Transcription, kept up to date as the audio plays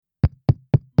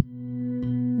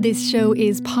This show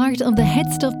is part of the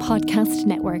Head Stuff Podcast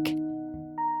Network.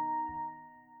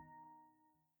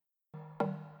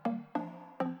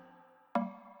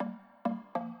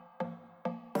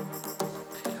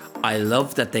 I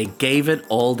love that they gave it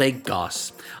all they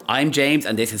got. I'm James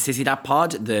and this is Sissy That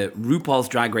Pod, the RuPaul's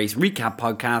Drag Race recap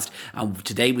podcast, and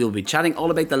today we'll be chatting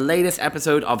all about the latest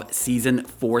episode of season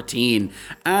 14.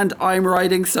 And I'm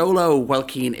riding solo while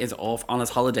Cian is off on his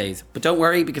holidays. But don't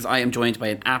worry, because I am joined by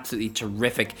an absolutely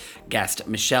terrific guest,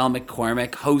 Michelle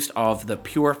McCormick, host of the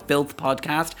Pure Filth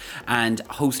podcast and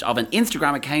host of an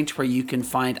Instagram account where you can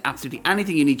find absolutely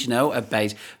anything you need to know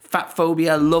about fat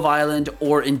phobia, Love Island,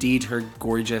 or indeed her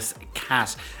gorgeous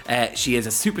cat. She is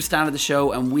a super star of the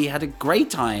show, and we had a great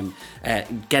time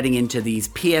getting into these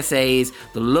PSAs,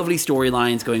 the lovely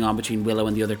storylines going on between Willow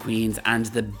and the other queens, and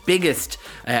the biggest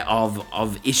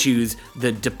of issues,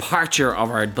 the departure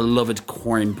of our beloved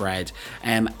cornbread.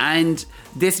 And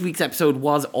this week's episode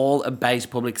was all about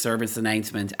public service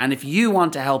announcement. And if you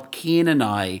want to help Cian and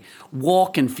I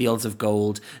walk in fields of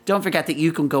gold, don't forget that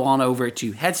you can go on over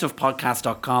to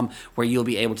headstuffpodcast.com, where you'll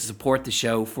be able to support the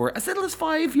show for as little as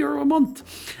 €5 a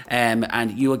month.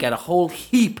 And you will get a whole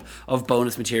heap of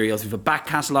bonus materials. We have a back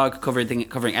catalogue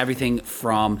covering everything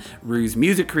from Rue's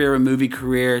music career and movie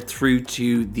career through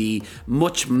to the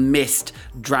much missed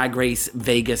Drag Race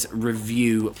Vegas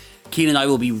review. Cian and I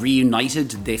will be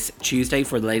reunited this Tuesday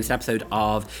for the latest episode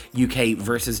of UK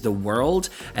versus the World.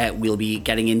 We'll be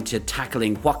getting into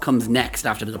tackling what comes next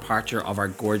after the departure of our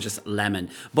gorgeous Lemon.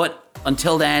 But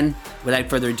until then, without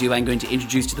further ado, I'm going to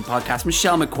introduce to the podcast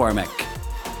Michelle McCormick.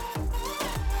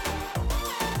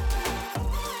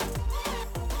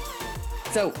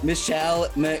 So, Michelle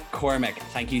McCormick,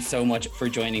 thank you so much for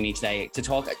joining me today to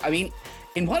talk. I mean,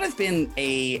 in what has been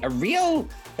a real,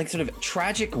 sort of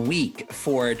tragic week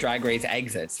for Drag Race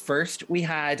exits. First, we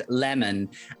had Lemon,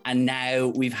 and now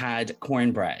we've had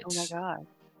Cornbread. Oh my God.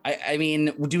 I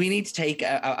mean, do we need to take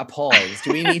a pause?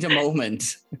 Do we need a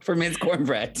moment for Ms.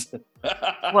 Cornbread?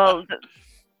 Well,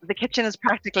 the kitchen's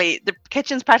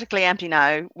practically empty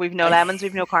now. We've no lemons,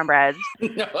 we've no cornbread.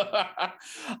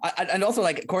 And also,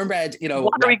 cornbread,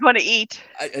 what are we going to eat?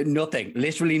 Nothing,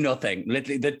 literally nothing.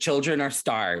 Literally, the children are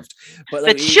starved. But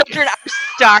the children are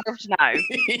starved now.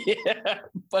 Yeah,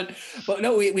 but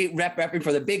no, we repping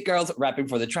for the big girls, repping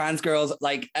for the trans girls.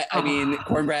 I mean,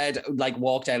 Cornbread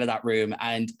walked out of that room,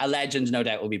 and a legend, no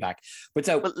doubt, will be back. But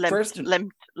so first,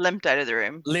 limped out of the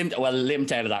room. Limped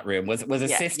out of that room. Was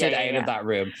assisted out of that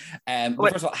room.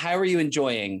 First of all, how are you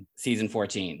enjoying season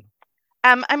 14?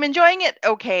 I'm enjoying it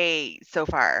okay so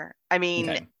far. I mean,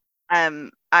 okay.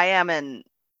 I'm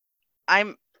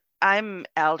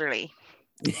elderly.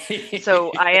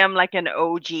 So I am like an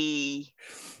OG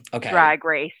Drag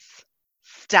Race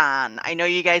stan. I know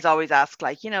you guys always ask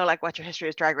what's your history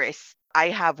with Drag Race? I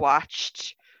have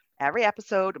watched every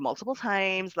episode multiple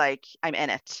times. I'm in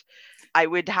it. I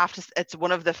would have to, it's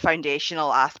one of the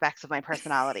foundational aspects of my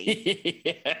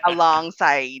personality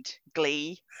alongside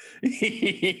Glee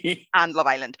and Love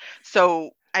Island. So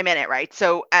I'm in it, right?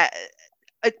 So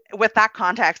with that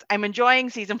context, I'm enjoying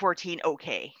season 14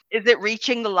 okay. Is it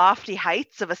reaching the lofty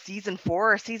heights of a season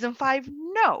 4 or season 5?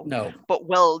 No. But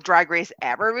will Drag Race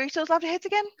ever reach those lofty heights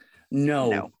again?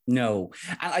 No. And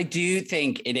I do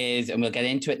think it is, and we'll get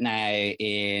into it now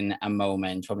in a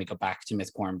moment when we go back to Miss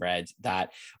Cornbread,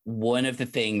 that one of the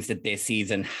things that this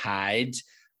season had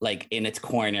in its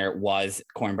corner was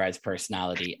Cornbread's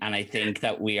personality. And I think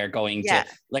that we are going to,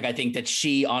 I think that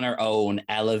she on her own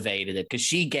elevated it, because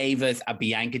she gave us a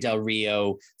Bianca Del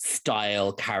Rio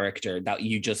style character that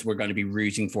you just were going to be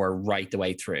rooting for right the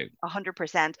way through.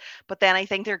 100%. But then I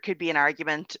think there could be an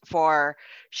argument for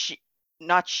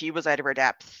she was out of her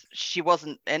depth. She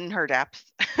wasn't in her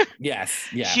depth. Yes.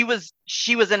 Yeah.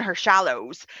 She was in her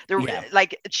shallows.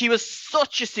 She was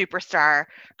such a superstar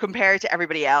compared to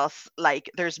everybody else.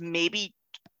 There's maybe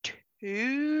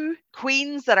 2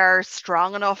 queens that are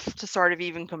strong enough to sort of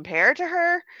even compare to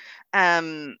her.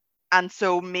 And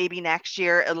so maybe next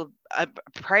year I'm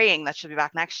praying that she'll be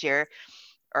back next year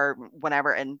or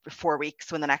whenever, in 4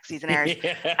 weeks when the next season airs.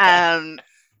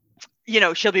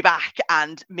 She'll be back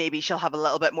and maybe she'll have a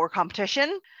little bit more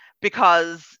competition,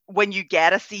 because when you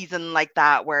get a season like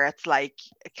that where it's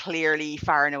clearly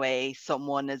far and away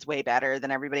someone is way better than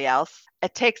everybody else,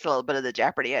 it takes a little bit of the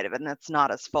jeopardy out of it and it's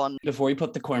not as fun. Before we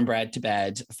put the Cornbread to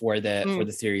bed for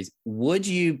the series, would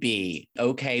you be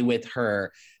okay with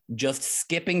her just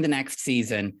skipping the next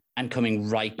season and coming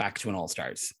right back to an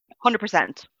All-Stars?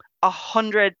 100%.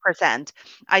 100%.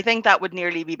 I think that would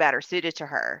nearly be better suited to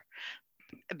her,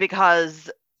 because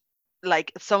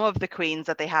like some of the queens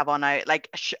that they have on out, like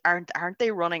aren't they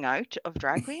running out of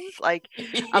drag queens? Like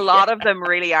a lot of them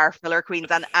really are filler queens,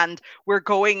 and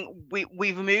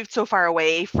we've moved so far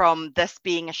away from this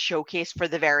being a showcase for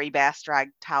the very best drag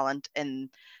talent in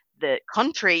the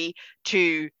country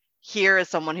to here is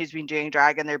someone who's been doing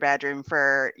drag in their bedroom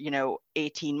for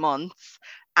 18 months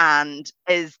and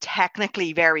is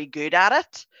technically very good at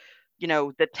it.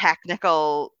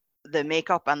 The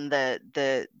makeup and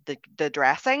the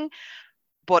dressing,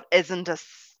 but isn't a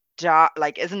star,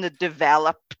 like isn't a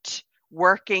developed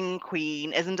working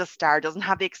queen, isn't a star, doesn't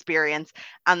have the experience,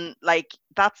 and like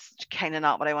that's kind of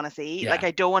not what I want to see. Like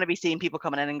I don't want to be seeing people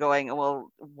coming in and going,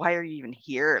 well, why are you even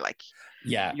here? Like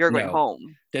you're going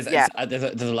home. There's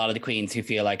a lot of the queens who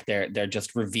feel like they're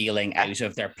just revealing out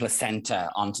of their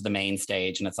placenta onto the main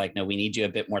stage, and it's like, no, we need you a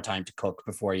bit more time to cook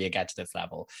before you get to this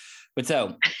level. But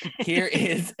so here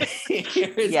is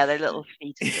yeah, they're little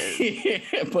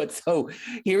fetuses. But so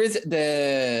here is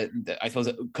the I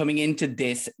suppose coming into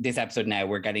this episode now,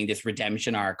 we're getting this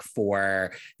redemption arc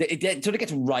for it sort of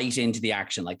gets right into the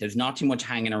action. Like there's not too much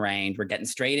hanging around. We're getting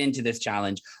straight into this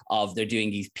challenge of they're doing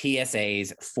these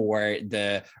PSAs for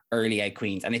the early out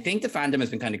queens. And I think the fandom has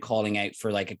been kind of calling out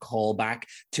for like a callback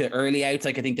to early outs.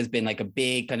 Like I think there's been like a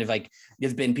big kind of like,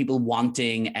 there's been people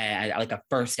wanting like a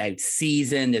first out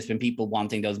season. There's been people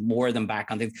wanting those more of them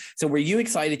back on things. So were you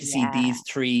excited to see these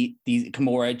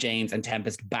Kimora, James and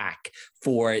Tempest back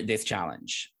for this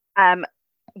challenge?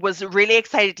 Was really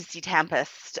excited to see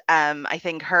Tempest. I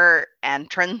think her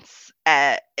entrance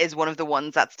is one of the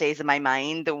ones that stays in my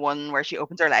mind. The one where she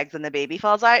opens her legs and the baby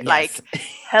falls out. Yes. Like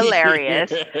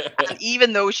hilarious. And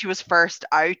even though she was first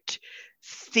out,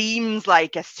 seems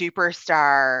like a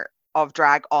superstar of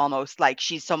drag almost. Like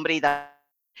she's somebody that.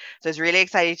 So I was really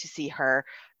excited to see her.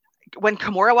 When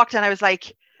Kimora walked in, I was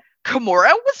like,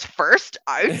 Kimora was first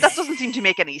out? That doesn't seem to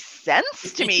make any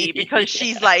sense to me because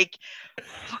she's like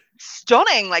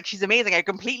stunning, like she's amazing. I'd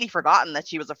completely forgotten that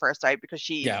she was a first out because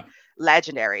she's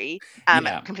legendary.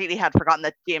 Completely had forgotten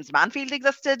that James Manfield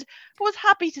existed, but was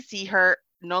happy to see her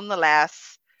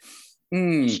nonetheless.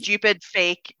 Stupid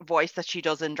fake voice that she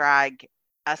does in drag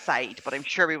aside, but I'm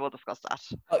sure we will discuss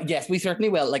that. Yes, we certainly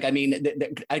will. Like, I mean,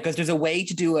 because there's a way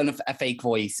to do a fake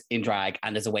voice in drag,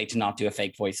 and there's a way to not do a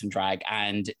fake voice in drag,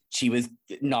 and she was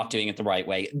not doing it the right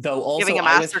way. Though also giving a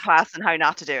masterclass on how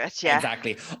not to do it. Yeah,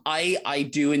 exactly. I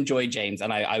do enjoy James,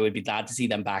 and I would be glad to see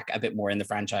them back a bit more in the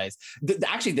franchise.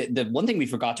 Actually, the one thing we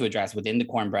forgot to address within the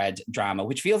cornbread drama,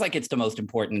 which feels like it's the most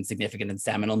important and significant and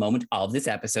seminal moment of this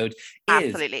episode,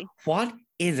 is what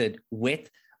is it with.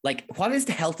 Like, what is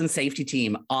the health and safety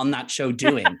team on that show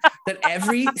doing? That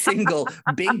every single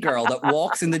big girl that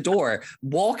walks in the door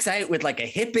walks out with like a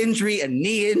hip injury, a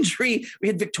knee injury. We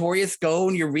had Victoria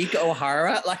Scone, Eureka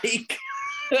O'Hara. Like,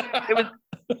 it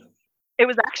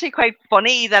was actually quite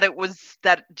funny that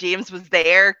James was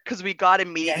there because we got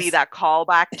immediately that call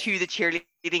back to the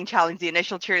cheerleading challenge, the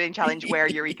initial cheerleading challenge where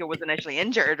Eureka was initially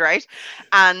injured, right?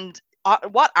 And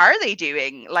what are they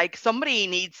doing? Like somebody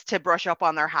needs to brush up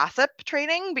on their HACCP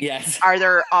training. Yes. Are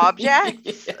there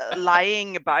objects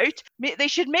lying about? They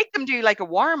should make them do like a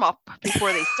warm up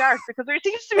before they start because there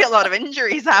seems to be a lot of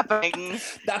injuries happening.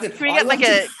 That's it. Can we get like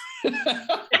a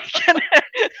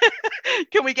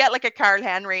can we get like a Carl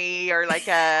Henry or like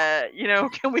a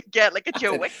can we get like a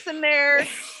Joe Wicks in there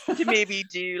to maybe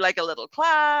do like a little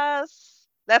class?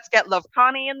 Let's get Love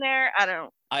Connie in there.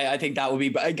 I think that would be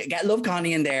get Love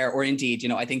Connie in there, or indeed,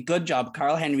 I think good job.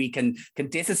 Carl Henry can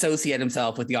disassociate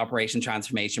himself with the Operation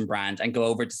Transformation brand and go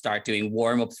over to start doing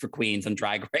warm-ups for queens on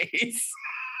Drag Race.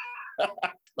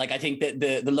 Like, I think that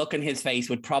the look on his face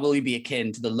would probably be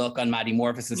akin to the look on Maddie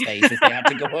Morphous's face if they had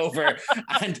to go over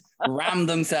and ram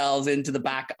themselves into the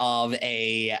back of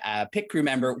a pit crew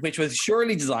member, which was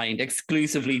surely designed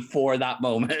exclusively for that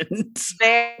moment.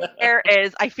 There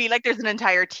is, I feel like there's an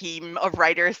entire team of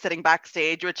writers sitting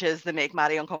backstage, which is the Make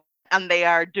Maddie Uncomfortable. And they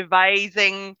are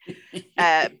devising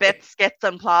bits, skits,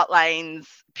 and plot lines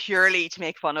purely to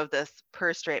make fun of this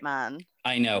poor straight man.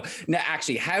 I know. Now,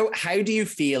 actually, how do you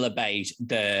feel about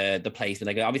the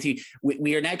placement? Like, obviously,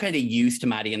 we are now kind of used to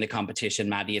Maddie in the competition.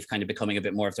 Maddie is kind of becoming a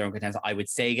bit more of their own contender. I would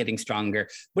say getting stronger,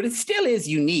 but it still is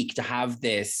unique to have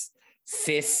this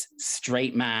cis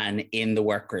straight man in the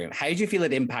workroom. How do you feel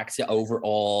it impacts the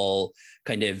overall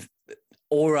kind of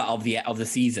aura of the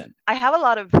season? I have a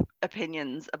lot of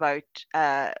opinions about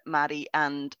Maddie,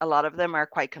 and a lot of them are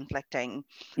quite conflicting.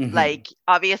 Mm-hmm. Like,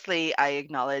 obviously I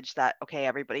acknowledge that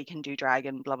everybody can do drag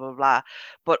and blah blah blah,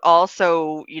 but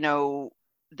also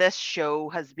this show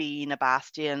has been a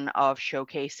bastion of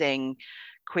showcasing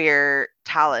queer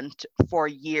talent for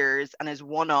years and is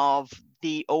one of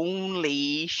the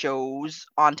only shows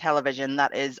on television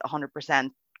that is 100%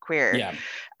 queer. Yeah.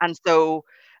 And so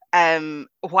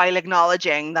while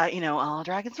acknowledging that, all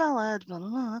drag is valid, blah,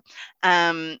 blah,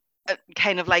 blah,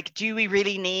 kind of like, do we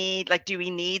need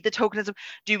the tokenism?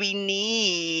 Do we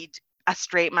need a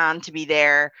straight man to be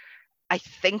there? I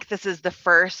think this is the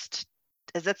first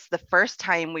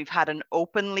time we've had an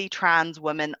openly trans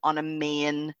woman on a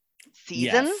main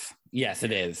season. Yes,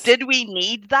 it is. Did we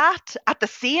need that? At the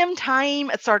same time,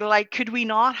 it's sort of like, could we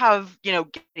not have,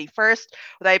 Giddy first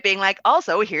without being like,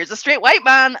 also, here's a straight white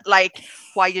man? Like,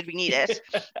 why did we need it?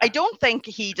 I don't think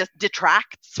he just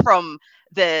detracts from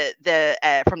the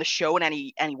show in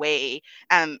any way.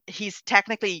 He's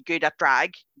technically good at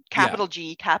drag. Capital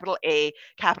G, capital A,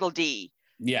 capital D.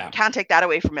 Yeah. Can't take that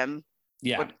away from him.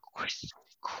 Yeah. But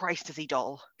Christ, is he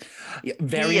dull? Yeah,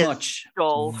 very much.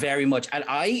 Dull. Very much. And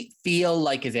I feel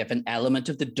like as if an element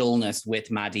of the dullness with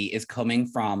Maddie is coming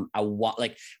from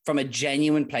from a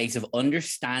genuine place of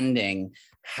understanding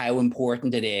how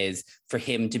important it is for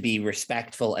him to be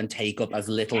respectful and take up as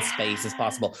little space as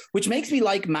possible, which makes me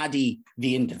like Maddie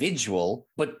the individual,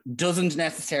 but doesn't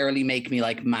necessarily make me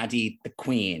like Maddie the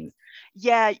queen.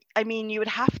 Yeah, I mean, you would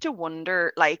have to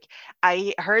wonder, like,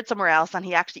 I heard somewhere else, and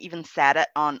he actually even said it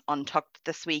on Untucked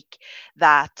this week,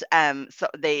 that so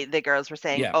the girls were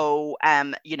saying,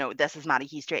 this is Maddie,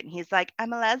 he's straight, and he's like,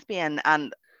 I'm a lesbian,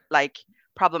 and like,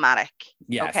 problematic.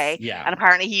 Yes, okay. Yeah. And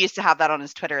apparently he used to have that on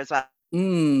his Twitter as well.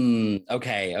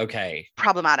 Okay.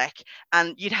 Problematic.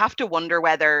 And you'd have to wonder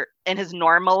whether in his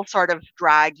normal sort of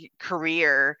drag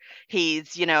career,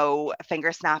 he's,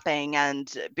 finger snapping and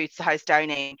boots the house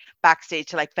downing backstage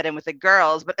to like fit in with the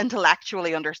girls, but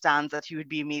intellectually understands that he would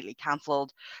be immediately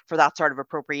cancelled for that sort of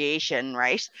appropriation,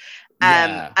 right?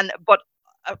 Yeah. But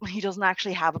he doesn't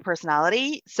actually have a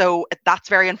personality, so that's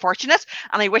very unfortunate,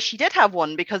 and I wish he did have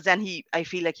one, because then I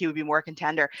feel like he would be more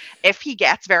contender. If he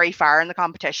gets very far in the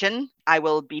competition, I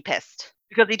will be pissed,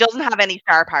 because he doesn't have any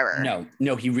star power.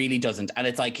 No, he really doesn't. And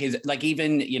it's like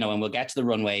even, and we'll get to the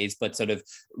runways, but sort of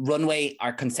runway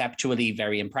are conceptually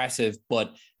very impressive,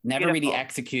 but never really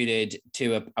executed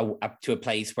to a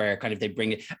place where kind of they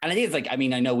bring it. And it is like, I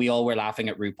mean, I know we all were laughing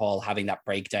at RuPaul having that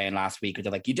breakdown last week where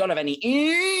they're like, you don't have any,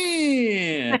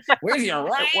 where's your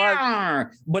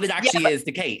but it actually is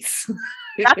the case.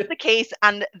 That's the case.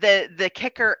 And the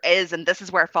kicker is, and this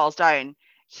is where it falls down,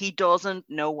 he doesn't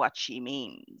know what she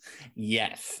means.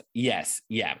 Yes,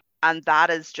 yeah. And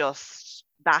that's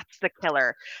the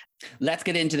killer. Let's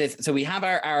get into this. So we have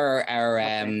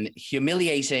our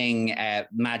humiliating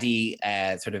Maddie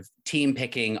sort of team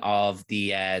picking of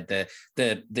the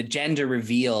gender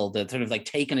reveal, the sort of like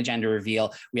taking a gender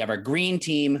reveal. We have our green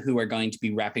team who are going to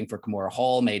be repping for Kimora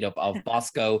Hall, made up of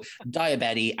Bosco,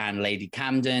 Diabetti, and Lady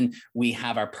Camden. We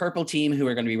have our purple team who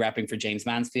are going to be repping for James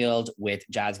Mansfield with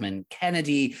Jasmine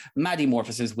Kennedy, Maddie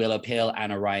Morphosis, Willow Pill,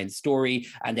 and Orion Story.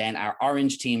 And then our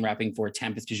orange team repping for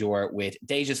Tempest du Jour with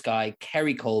Deja Sky,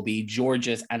 Kerry Colby,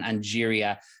 Georges, and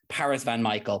Angeria, Paris Van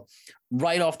Michael.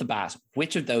 Right off the bat,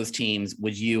 which of those teams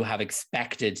would you have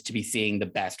expected to be seeing the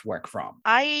best work from?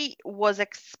 I was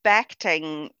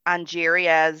expecting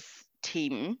Angeria's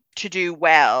team to do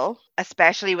well,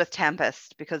 especially with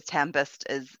Tempest, because Tempest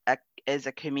is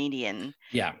a comedian.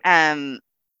 Yeah.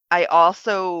 I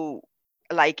also,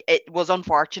 like, it was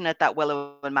unfortunate that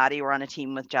Willow and Maddie were on a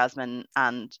team with Jasmine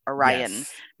and Orion,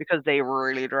 because they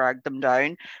really dragged them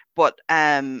down. But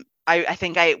I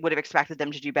think I would have expected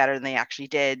them to do better than they actually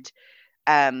did.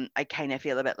 I kind of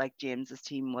feel a bit like James's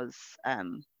team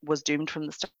was doomed from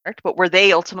the start. But were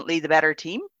they ultimately the better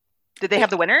team? Did they have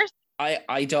the winners?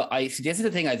 I don't. See, this is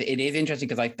the thing. It is interesting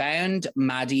because I found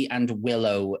Maddie and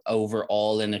Willow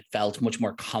overall, and it felt much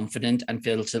more confident and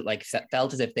felt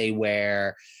as if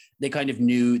they kind of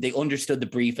knew, they understood the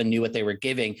brief and knew what they were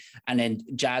giving. And then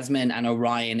Jasmine and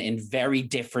Orion in very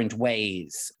different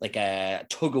ways, like a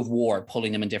tug of war,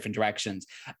 pulling them in different directions.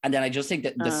 And then I just think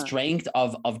that the strength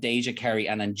of Deja, Kerry,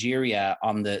 and Angeria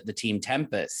on the team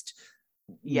Tempest,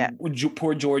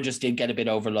 poor Georges did get a bit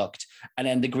overlooked. And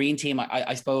then the green team,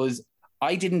 I suppose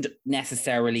I didn't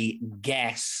necessarily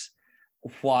guess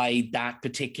why that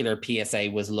particular PSA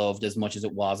was loved as much as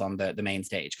it was on the main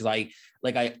stage, because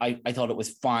I thought it was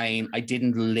fine. I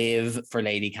didn't live for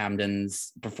Lady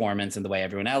Camden's performance in the way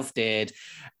everyone else did,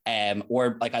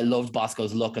 or like I loved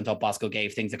Bosco's look and thought Bosco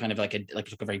gave things a kind of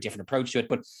took a very different approach to it.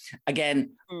 But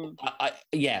again,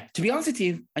 to be honest with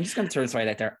you, I'm just going to throw this right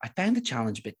out there. I found the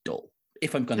challenge a bit dull.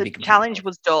 if I'm going to be The completely challenge honest.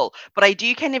 was dull, but I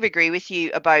do kind of agree with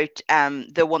you about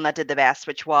the one that did the best,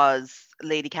 which was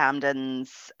Lady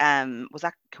Camden's was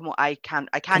that I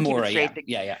can't keep it Kimura, straight. yeah, The,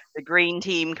 yeah, yeah. the green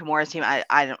team, Kimura's team.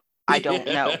 I don't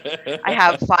know. I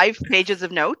have 5 pages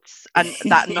of notes, and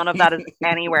that none of that is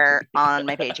anywhere on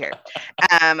my page here.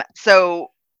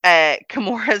 So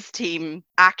Kimura's team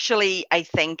actually, I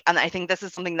think this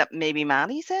is something that maybe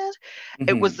Maddie said.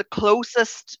 It was Mhm. the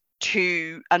closest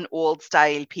to an old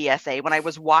style PSA. When I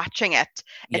was watching it,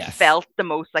 it Yes. felt the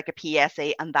most like a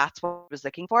PSA, and that's what I was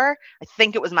looking for. I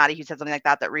think it was Maddie who said something like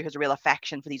that Rue has a real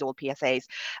affection for these old PSAs.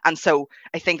 And so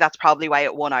I think that's probably why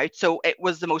it won out. So it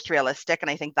was the most realistic, and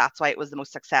I think that's why it was the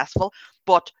most successful.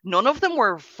 But none of them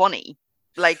were funny.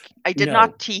 Like, I did No.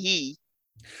 not tee.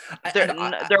 There,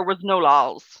 And there was no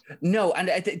lols. no, and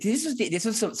this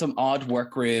was some odd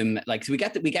workroom. Like, so we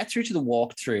get through to the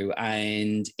walkthrough,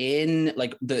 and in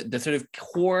like the sort of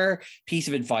core piece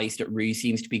of advice that Rue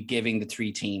seems to be giving the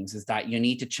three teams is that you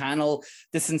need to channel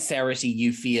the sincerity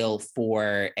you feel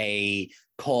for a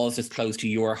cause that's close to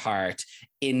your heart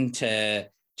into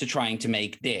trying to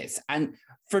make this. And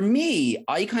for me,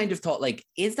 I kind of thought, like,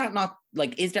 is that not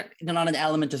an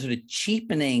element of sort of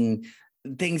cheapening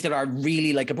things that are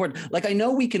really like important? Like, I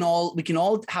know we can all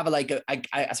have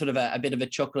a sort of a bit of a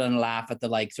chuckle and a laugh at the,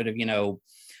 like, sort of,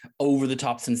 over the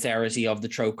top sincerity of the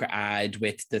Troker ad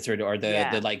with the sort of, or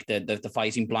Yeah. the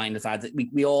fighting blindness ads.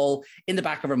 We all in the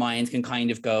back of our minds can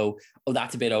kind of go, oh,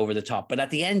 that's a bit over the top. But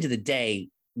at the end of the day,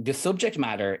 the subject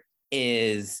matter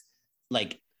is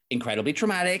like incredibly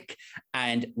traumatic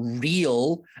and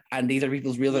real, and these are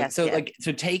people's real. Yes. So Yes. like,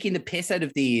 so taking the piss out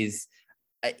of these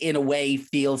in a way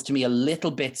feels to me a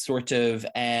little bit sort of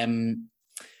I'm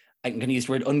going to use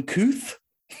the word uncouth.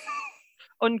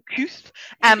 Uncouth.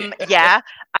 Yeah,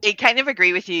 I kind of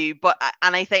agree with you, but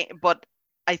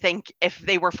I think if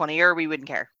they were funnier, we wouldn't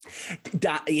care.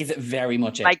 That is very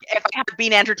much it. Like, if I had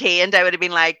been entertained, I would have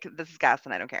been like, "This is gas,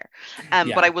 and I don't care." But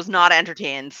Yeah. I was not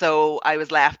entertained, so I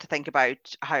was left to think about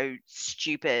how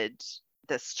stupid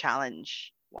this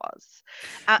challenge was.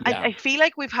 Yeah. I feel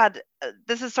like we've had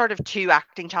this is sort of 2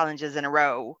 acting challenges in a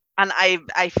row, and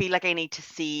I feel like I need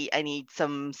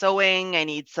some sewing, I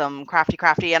need some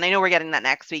crafty, and I know we're getting that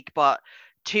next week, but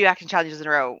 2 acting challenges in a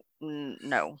row,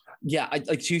 no. Yeah,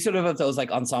 like two sort of those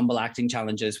like ensemble acting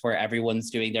challenges where everyone's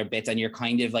doing their bits and you're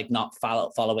kind of like not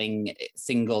following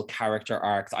single character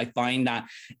arcs. I find that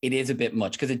it is a bit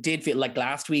much, because it did feel like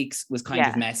last week's was kind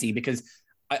of Yeah. messy, because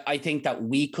I think that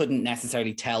we couldn't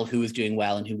necessarily tell who was doing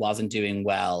well and who wasn't doing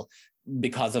well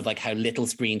because of like how little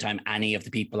screen time any of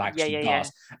the people actually Yeah. got.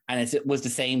 And it was the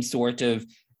same sort of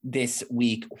this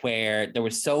week, where there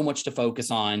was so much to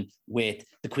focus on with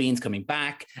the queens coming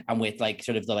back and with like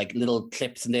sort of the like little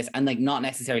clips in this, and like not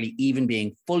necessarily even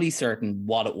being fully certain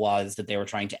what it was that they were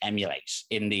trying to emulate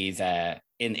in these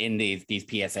in these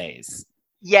PSAs.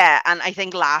 Yeah, and I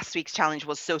think last week's challenge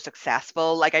was so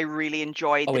successful. Like, I really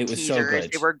enjoyed Oh, the it was so teasers.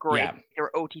 good. They were great. Yeah. They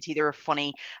were OTT. They were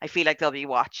funny. I feel like they'll be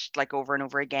watched like over and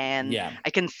over again. Yeah.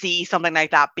 I can see something like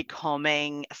that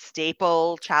becoming a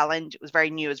staple challenge. It was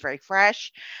very new. It was very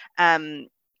fresh.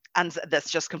 And this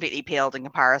just completely paled in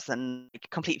comparison. Like,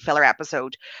 complete filler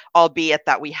episode, albeit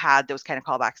that we had those kind of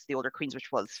callbacks to the older queens, which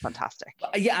was fantastic.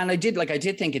 Yeah, and I did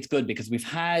think it's good, because we've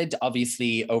had,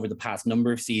 obviously, over the past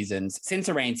number of seasons, since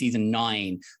around season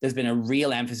 9, there's been a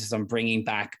real emphasis on bringing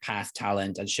back past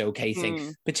talent and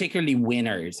showcasing, particularly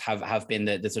winners have been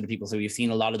the sort of people. So we've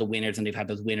seen a lot of the winners, and they've had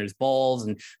those winners balls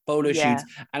and photo shoots.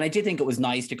 And I did think it was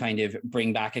nice to kind of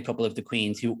bring back a couple of the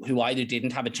queens who either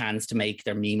didn't have a chance to make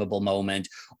their memeable moment,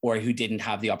 or who didn't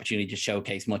have the opportunity to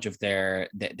showcase much of their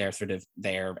looks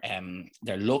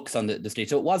on the stage.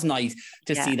 So it was nice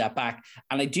to see that back.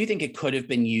 And I do think it could have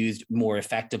been used more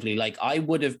effectively. Like, I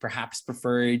would have perhaps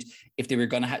preferred, if they were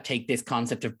going to take this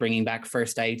concept of bringing back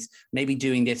first dates, maybe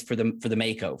doing this for the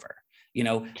makeover.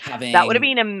 Having that would have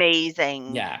been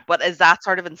amazing. Yeah. But is that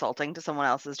sort of insulting to someone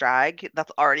else's drag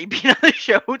that's already been on the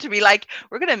show, to be like,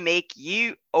 we're gonna make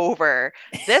you over?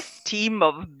 This team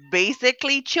of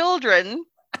basically children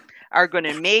are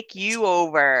gonna make you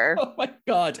over. Oh my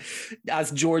God. As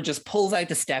George just pulls out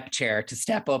the step chair to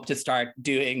step up to start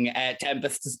doing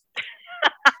Tempest.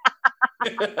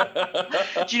 Do you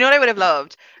know what I would have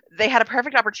loved? They had a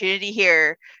perfect opportunity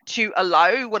here to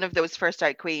allow one of those first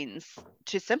out queens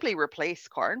to simply replace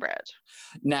Cornbread.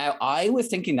 Now, I was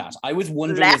thinking that. I was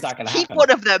wondering, is that going to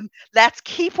happen? Let's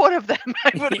keep one of them.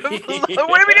 It would have been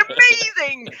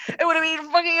amazing. It would have been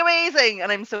fucking amazing.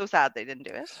 And I'm so sad they didn't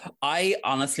do it. I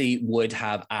honestly would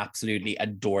have absolutely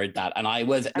adored that. And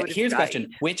here's a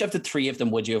question. Which of the 3 of them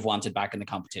would you have wanted back in the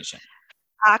competition?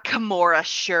 Kimura,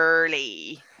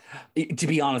 surely. To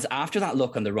be honest, after that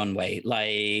look on the runway,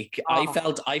 like I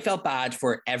felt bad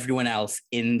for everyone else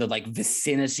in the like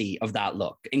vicinity of that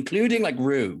look, including like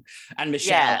Rue and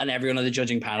Michelle and everyone on the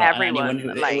judging panel and anyone who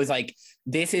it was like,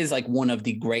 this is like one of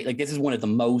the great, like this is one of the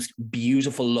most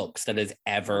beautiful looks that has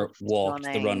ever walked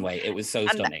the runway. It was so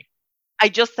stunning. I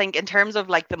just think in terms of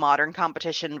like the modern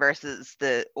competition versus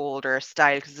the older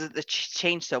style, because it's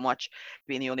changed so much,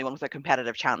 being the only one with a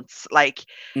competitive chance. Like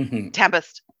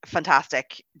Tempest,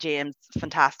 fantastic. James,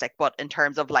 fantastic. But in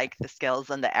terms of like the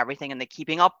skills and the everything and the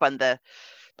keeping up and the,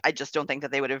 I just don't think that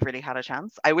they would have really had a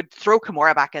chance. I would throw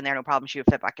Kimora back in there, no problem. She would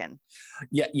fit back in.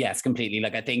 Yeah, yes, completely.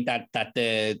 Like I think that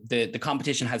the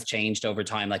competition has changed over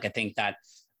time. Like I think that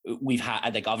we've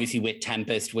had, like, obviously with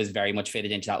Tempest was very much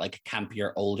fitted into that like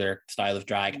campier, older style of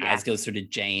drag, as goes sort of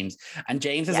James. And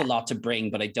James has a lot to bring,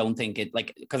 but I don't think it,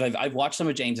 like, because I've watched some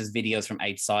of James's videos from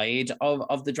outside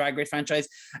of the Drag Race franchise,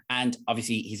 and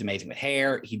obviously he's amazing with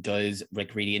hair. He does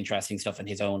like really interesting stuff in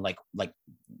his own like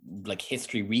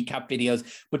history recap videos,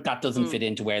 but that doesn't fit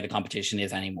into where the competition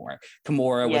is anymore.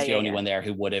 Kimora was the only one there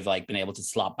who would have like been able to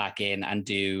slot back in and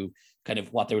do kind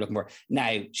of what they were looking for.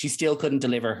 Now, she still couldn't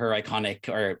deliver her iconic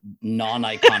or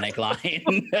non-iconic line.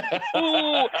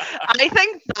 Ooh, I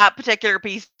think that particular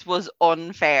piece was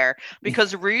unfair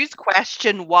because Rue's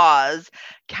question was,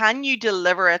 can you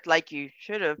deliver it like you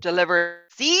should have delivered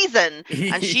season?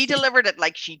 And she delivered it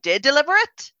like she did deliver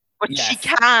it. But she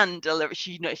can deliver.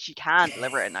 She can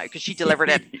deliver it now because she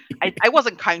delivered it. I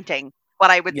wasn't counting,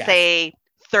 but I would say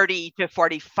 30 to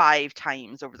 45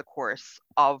 times over the course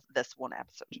of this one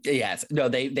episode. Yes. No,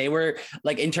 they were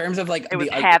like, in terms of like, it was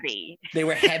heavy. They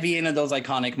were heavy in those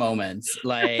iconic moments.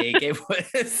 Like it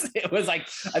was like,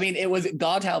 I mean, it was,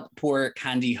 God help poor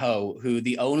Candy Ho, who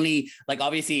the only, like,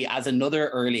 obviously as another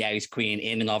early out queen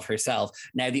in and of herself,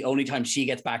 now the only time she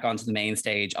gets back onto the main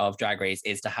stage of Drag Race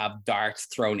is to have darts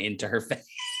thrown into her face.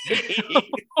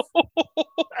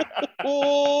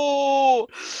 Oh,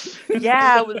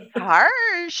 yeah, it was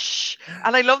harsh.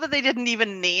 And I love that they didn't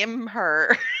even name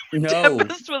her. No.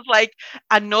 Tempest was like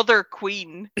another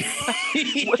queen.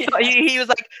 He was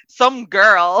like, some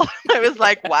girl. I was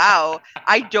like, wow,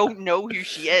 I don't know who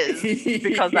she is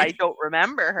because I don't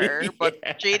remember her. But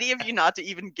shady of you not to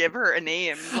even give her a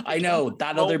name. I know,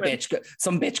 that other bitch,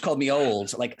 some bitch called me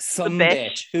old. Like, some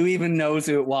bitch. Who even knows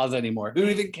who it was anymore? Who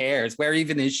even cares? Where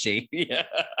even is she? Yeah.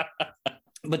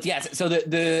 But yes, so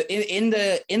in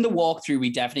the walkthrough, we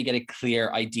definitely get a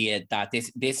clear idea that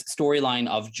this storyline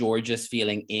of Georgia's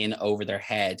feeling in over their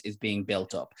head is being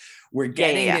built up. We're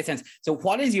getting this sense. So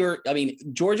what is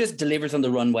Georgia's delivers on the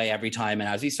runway every time, and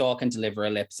as we saw, can deliver a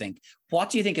lip sync.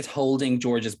 What do you think is holding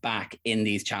Georgia's back in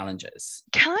these challenges?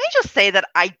 Can I just say that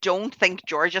I don't think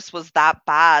Georgia's was that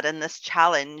bad in this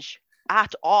challenge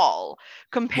at all.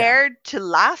 Compared to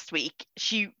last week,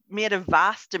 she made a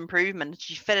vast improvement.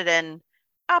 She fitted in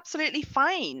absolutely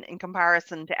fine in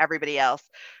comparison to everybody else.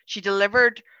 She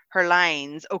delivered her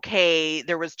lines. Okay,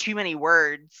 there was too many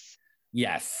words.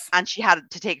 Yes. And she had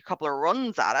to take a couple of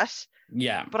runs at it.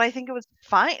 Yeah. But I think it was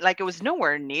fine. Like, it was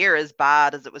nowhere near as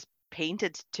bad as it was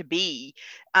painted to be.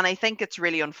 And I think it's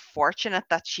really unfortunate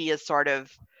that she is sort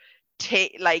of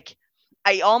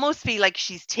I almost feel like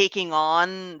she's taking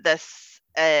on this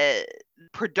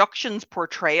production's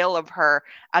portrayal of her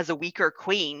as a weaker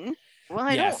queen. Well,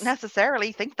 I don't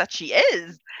necessarily think that she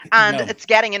is. And it's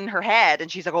getting in her head and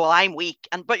she's like, well, I'm weak.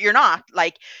 But you're not.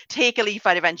 Like, take a leaf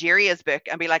out of Angeria's book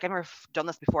and be like, I've never done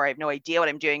this before. I have no idea what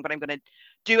I'm doing, but I'm going to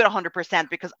do it 100%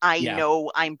 because I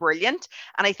know I'm brilliant.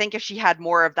 And I think if she had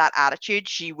more of that attitude,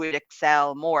 she would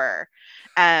excel more.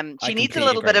 She needs a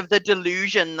little bit of the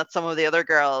delusion that some of the other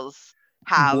girls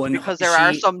have, because there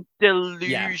are some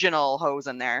delusional hoes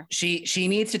in there. She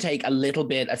needs to take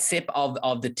a sip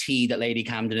of the tea that Lady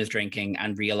Camden is drinking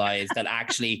and realize that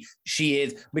actually she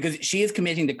is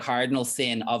committing the cardinal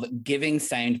sin of giving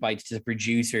sound bites to the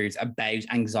producers about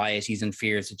anxieties and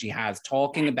fears that she has,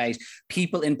 talking about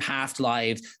people in past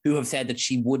lives who have said that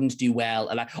she wouldn't do well.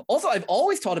 And also, I've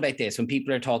always thought about this when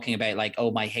people are talking about like, oh,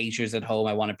 my haters at home,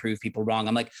 I want to prove people wrong.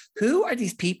 I'm like, who are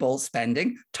these people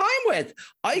spending time with?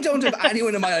 I don't have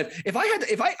anyone in my life.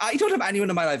 I don't have anyone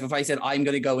in my life. If I said I'm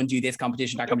going to go and do this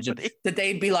competition, that competition, that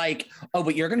they'd be like, "Oh,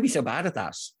 but you're going to be so bad at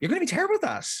that. You're going to be terrible at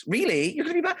that. Really, you're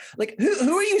going to be bad." Like,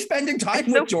 who are you spending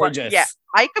time with, Georges? Yeah,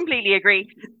 I completely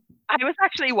agree. I was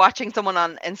actually watching someone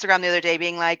on Instagram the other day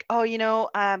being like, "Oh,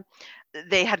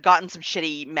 they had gotten some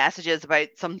shitty messages about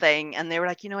something, and they were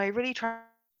like, I really try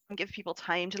and give people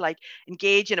time to like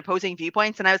engage in opposing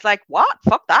viewpoints," and I was like, "What?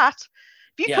 Fuck that."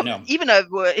 Even a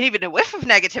whiff of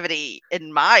negativity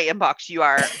in my inbox, you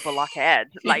are blockhead.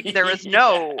 Like, there is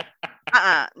no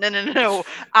No.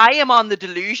 I am on the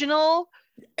delusional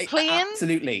plane.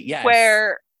 Absolutely, yes.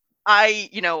 Where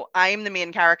I'm the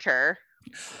main character.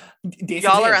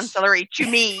 Y'all are ancillary to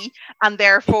me, and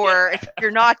therefore if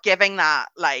you're not giving that,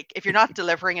 like if you're not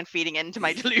delivering and feeding into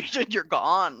my delusion, you're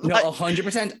gone. No,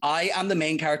 100%. I am the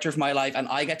main character of my life and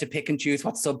I get to pick and choose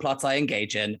what subplots I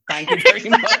engage in. Thank you very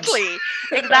much.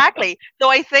 Exactly. So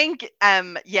I think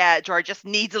George just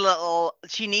needs a little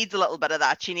bit of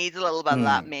that. She needs a little bit of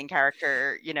that main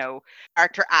character,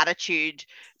 character attitude,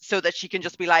 so that she can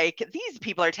just be like, these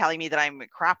people are telling me that I'm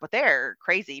crap, but they're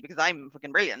crazy because I'm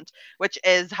fucking brilliant, which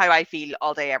is how I feel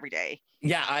all day, every day.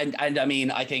 Yeah, and I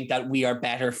mean, I think that we are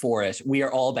better for it. We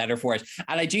are all better for it,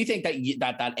 and I do think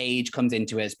that age comes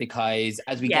into it because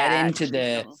as we get into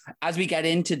the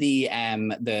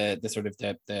sort of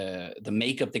the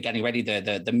makeup, the getting ready,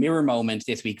 the mirror moment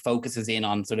this week focuses in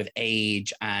on sort of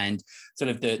age and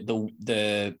sort of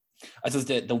the I suppose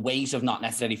the weight of not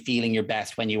necessarily feeling your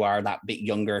best when you are that bit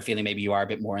younger, feeling maybe you are a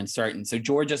bit more uncertain. So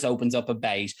Georges opens up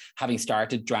about having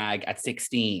started drag at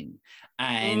 16.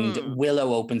 And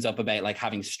Willow opens up about like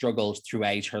having struggled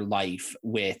throughout her life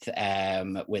with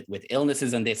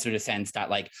illnesses and this sort of sense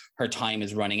that like her time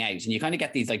is running out. And you kind of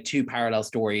get these like two parallel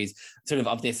stories sort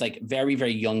of this like very,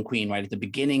 very young queen right at the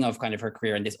beginning of kind of her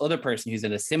career, and this other person who's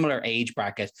in a similar age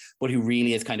bracket, but who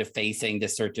really is kind of facing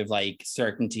this sort of like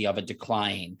certainty of a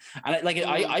decline. And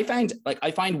I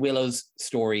find Willow's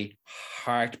story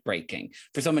heartbreaking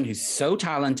for someone who's so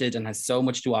talented and has so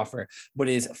much to offer, but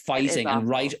is fighting and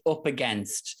right up against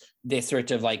this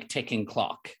sort of like ticking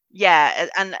clock. Yeah,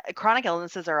 and chronic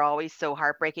illnesses are always so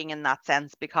heartbreaking in that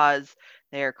sense because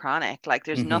they're chronic. Like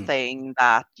there's nothing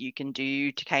that you can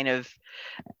do to kind of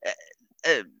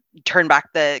turn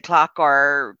back the clock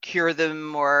or cure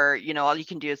them, or all you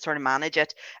can do is sort of manage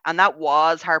it. And that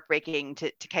was heartbreaking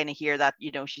to kind of hear that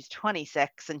she's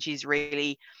 26 and she's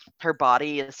really, her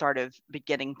body is sort of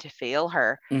beginning to fail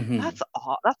her.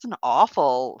 That's an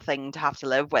awful thing to have to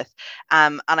live with,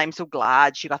 and I'm so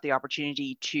glad she got the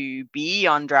opportunity to be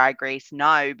on Drag Race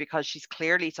now, because she's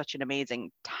clearly such an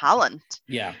amazing talent.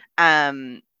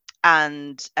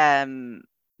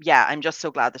 Yeah, I'm just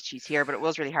so glad that she's here, but it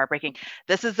was really heartbreaking.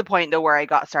 This is the point though where I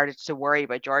started to worry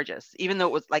about Georges, even though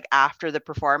it was like after the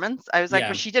performance. I was like,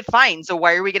 but she did fine. So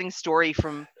why are we getting story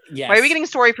from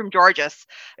Georges?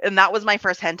 And that was my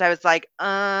first hint. I was like,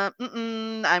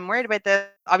 I'm worried about this.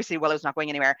 Obviously, Willow's not going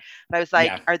anywhere. But I was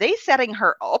like, are they setting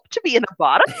her up to be in the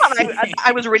bottom? And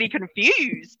I was really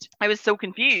confused. I was so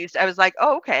confused. I was like,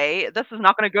 oh, okay, this is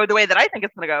not going to go the way that I think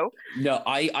it's going to go. No,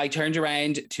 I turned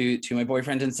around to my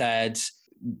boyfriend and said,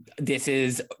 this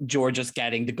is Georges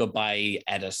getting the goodbye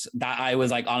edit. That I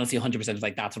was like, honestly, 100%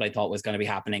 like, that's what I thought was going to be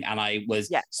happening. And I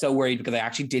was so worried because I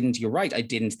actually didn't, you're right, I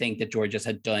didn't think that Georges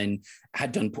had done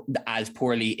as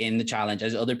poorly in the challenge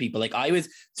as other people. Like I was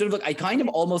sort of like, I kind of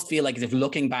almost feel like as if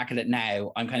looking back at it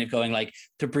now, I'm kind of going like,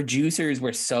 the producers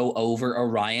were so over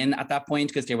Orion at that point,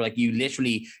 because they were like, you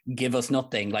literally give us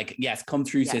nothing. Like, yes, come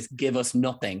through, sis, give us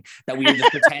nothing. That we were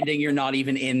just pretending you're not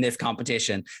even in this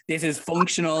competition. This is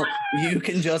functional. You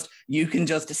can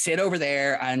just sit over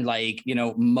there and like,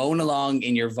 moan along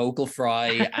in your vocal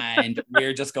fry and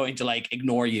we're just going to like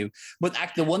ignore you. But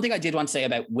the one thing I did want to say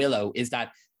about Willow is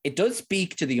that it does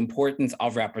speak to the importance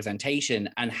of representation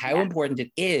and how important it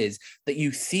is that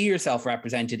you see yourself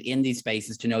represented in these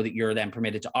spaces to know that you're then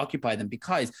permitted to occupy them,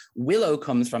 because Willow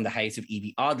comes from the house of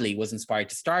Evie Oddly, was inspired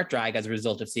to start drag as a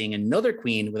result of seeing another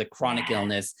queen with a chronic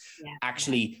illness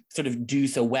actually sort of do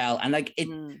so well. And like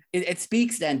it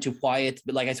speaks then to why it's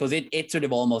like, I suppose it sort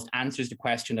of almost answers the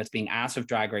question that's being asked of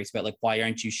Drag Race about like, why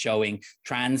aren't you showing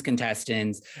trans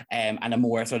contestants and a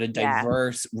more sort of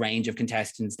diverse range of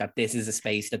contestants, that this is a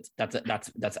space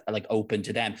that's like open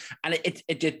to them. And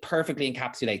it perfectly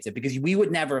encapsulates it, because we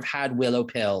would never have had Willow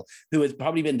Pill, who has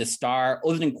probably been the star,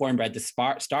 other than Cornbread, the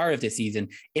star of this season,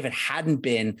 if it hadn't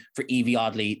been for Evie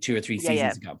Oddly 2 or 3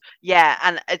 seasons ago. Yeah,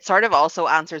 and it sort of also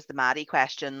answers the Maddie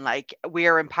question. Like,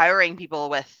 we're empowering people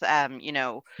with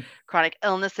chronic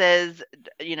illnesses,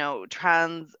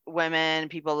 trans women,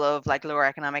 people of like lower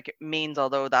economic means,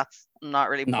 although that's not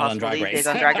really possible these days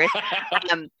on Drag Race.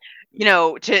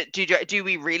 Do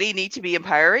we really need to be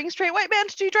empowering straight white men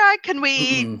to do drag? Can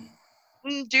we?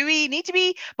 Do we need to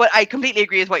be? But I completely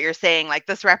agree with what you're saying. Like,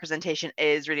 this representation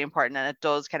is really important, and it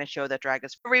does kind of show that drag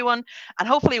is for everyone. And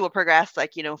hopefully we'll progress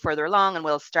like, further along, and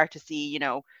we'll start to see,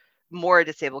 more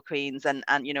disabled queens and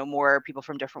more people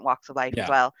from different walks of life as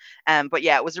well. But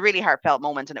yeah, it was a really heartfelt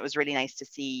moment, and it was really nice to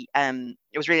see.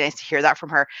 It was really nice to hear that from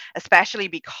her, especially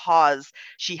because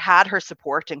she had her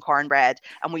support in Cornbread,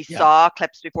 and we saw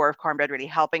clips before of Cornbread really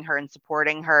helping her and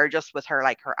supporting her just with her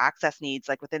like her access needs,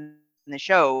 like within in the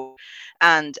show.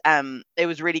 And it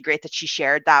was really great that she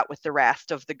shared that with the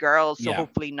rest of the girls. So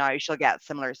hopefully now she'll get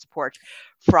similar support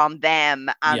from them,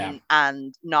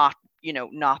 and not, you know,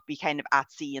 not be kind of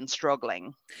at sea and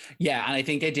struggling. Yeah, and I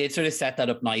think they did sort of set that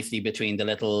up nicely between the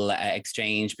little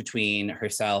exchange between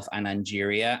herself and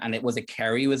Angeria, and it was a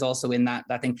Kerry was also in that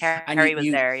thing. Kerry was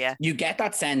there, yeah. You get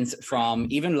that sense from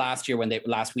even last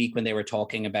week when they were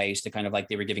talking about the kind of like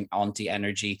they were giving auntie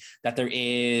energy, that there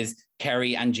is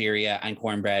Kerry, Angeria, and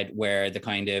Cornbread were the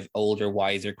kind of older,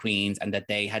 wiser queens, and that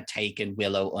they had taken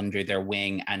Willow under their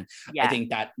wing. And I think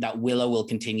that Willow will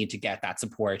continue to get that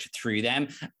support through them.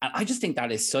 And I just think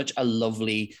that is such a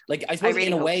lovely, like, I suppose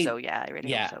in a way, so. Yeah, I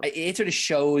really hope so. It sort of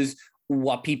shows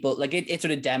what people like. It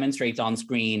sort of demonstrates on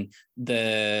screen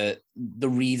the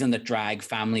reason that drag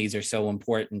families are so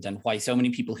important, and why so many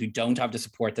people who don't have the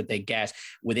support that they get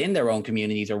within their own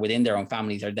communities or within their own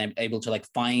families are then able to like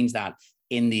find that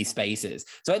in these spaces.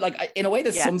 So like in a way,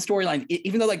 there's some storyline,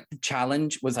 even though like the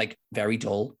challenge was like very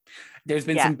dull, there's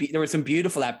been there were some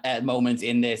beautiful moments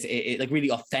in this, like really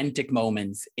authentic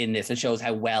moments in this. It shows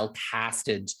how well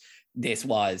casted this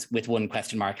was, with one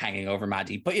question mark hanging over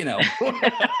Maddie, but you know.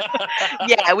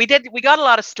 We got a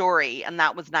lot of story, and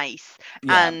that was nice.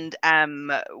 And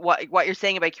what you're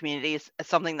saying about community is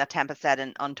something that Tempest said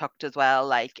in Untucked as well.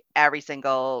 Like, every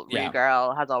single Rue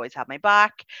girl has always had my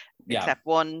back, except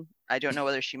one. I don't know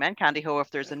whether she meant Candy Ho, if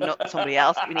there's somebody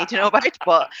else we need to know about,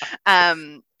 but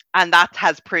and that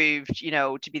has proved, you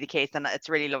know, to be the case, and it's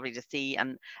really lovely to see.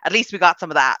 And at least we got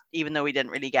some of that, even though we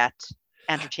didn't really get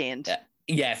entertained.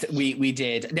 Yes, we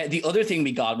did. The other thing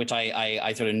we got, which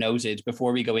I sort of noted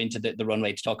before we go into the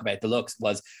runway to talk about the looks,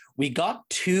 was we got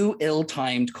 2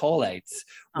 ill-timed call-outs.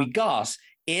 We got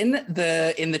in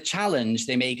the challenge,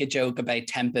 they make a joke about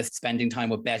Tempest spending time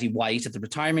with Betty White at the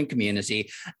retirement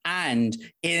community, and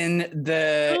in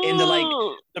the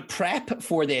like the prep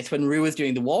for this, when Rue was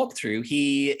doing the walkthrough,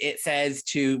 it says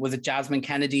to, was it Jasmine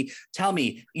Kennedy, tell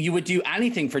me you would do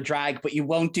anything for drag, but you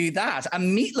won't do that. A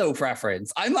Meatloaf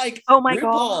reference. I'm like, oh my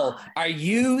RuPaul, God, are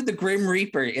you the Grim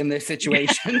Reaper in this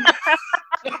situation?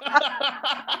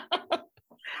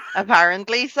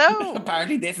 Apparently so.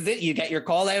 Apparently this is it. You get your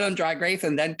call out on Drag Race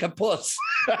and then kaput.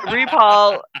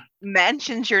 RuPaul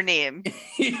mentions your name.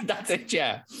 That's it,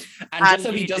 yeah. And just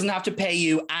so he doesn't have to pay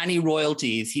you any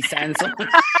royalties, he sends someone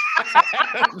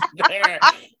there.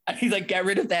 And he's like, get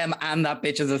rid of them and that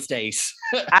bitch's estate.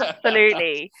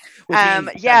 Absolutely.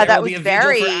 That was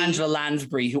very... for Angela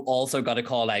Lansbury, who also got a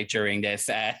call out during this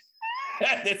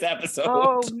this episode.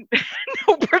 Oh,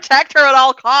 no, protect her at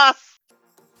all costs.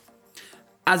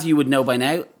 As you would know by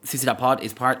now, Sissy.pod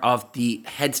is part of the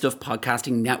Headstuff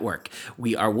Podcasting Network.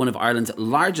 We are one of Ireland's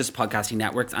largest podcasting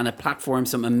networks and a platform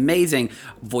some amazing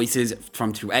voices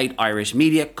from throughout Irish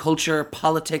media, culture,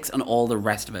 politics, and all the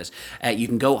rest of it. You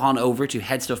can go on over to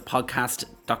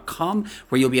headstuffpodcast.com,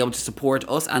 where you'll be able to support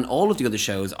us and all of the other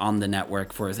shows on the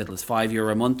network for as little as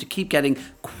 €5 a month to keep getting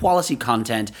quality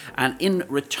content. And in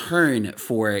return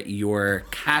for your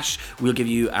cash, we'll give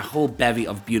you a whole bevy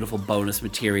of beautiful bonus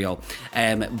material.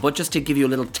 But just to give you a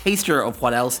little taster of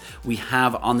what else we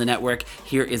have on the network,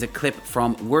 here is a clip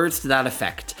from Words to That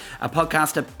Effect, a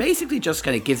podcast that basically just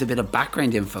kind of gives a bit of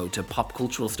background info to pop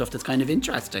cultural stuff that's kind of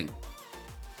interesting.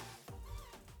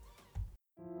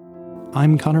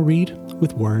 I'm Connor Reid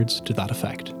with Words to That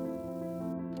Effect.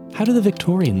 How did the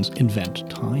Victorians invent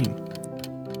time?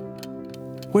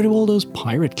 Where do all those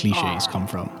pirate cliches come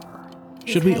from?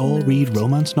 Should we all read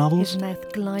romance novels? His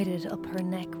mouth glided up her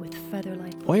neck with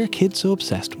feather-like. Why are kids so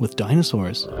obsessed with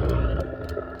dinosaurs?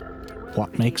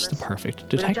 What makes the perfect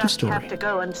detective story? We'll just have to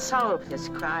go and solve this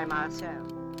crime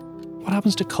ourselves. What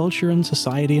happens to culture and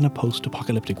society in a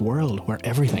post-apocalyptic world where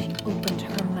everything She opened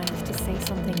her mouth to say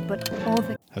something, but all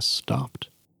the has stopped?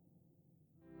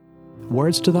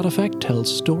 Words to That Effect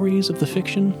tells stories of the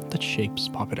fiction that shapes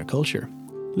popular culture.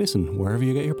 Listen wherever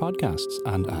you get your podcasts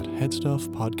and at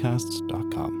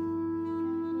headstuffpodcasts.com.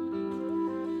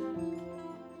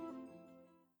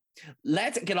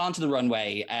 Let's get on to the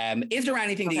runway. Is there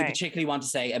anything that you particularly want to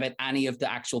say about any of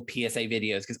the actual PSA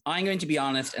videos? Because I'm going to be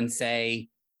honest and say,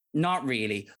 not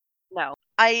really. No,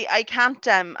 I can't.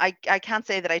 I can't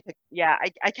say that I took. Yeah,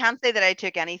 I can't say that I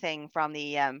took anything from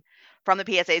the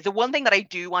PSAs. The one thing that I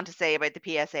do want to say about the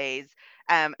PSAs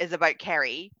is about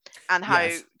Kerry, and how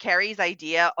Kerry's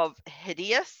idea of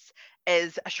hideous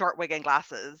is a short wig and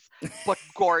glasses, but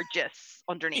gorgeous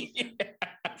underneath. Yeah.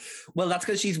 Well, that's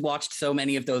because she's watched so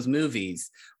many of those movies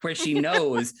where she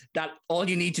knows that all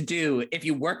you need to do, if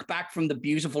you work back from the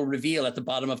beautiful reveal at the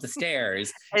bottom of the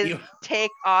stairs, is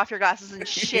take off your glasses and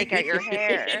shake out your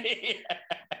hair.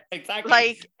 Exactly.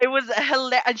 Like, it was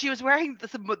hilarious. And she was wearing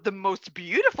the most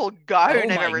beautiful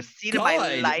gown I've ever seen in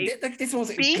my life. This was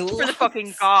Speak for the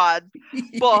fucking gods.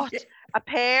 But a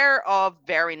pair of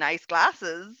very nice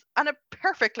glasses and a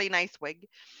perfectly nice wig.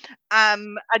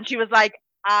 And she was like,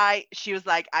 I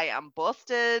am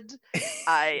busted.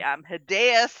 I am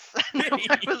hideous. And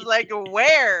I was like,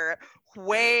 where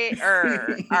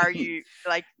are you?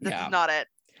 Like, this is not it.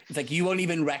 It's like, you won't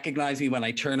even recognize me when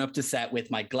I turn up to set with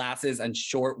my glasses and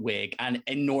short wig and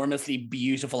enormously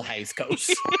beautiful house coat.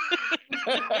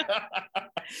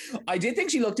 I did think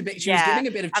she looked a bit, she was giving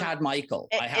a bit of Chad Michael.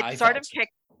 It sort of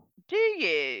kicked. Do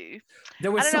you?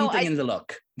 There was something in the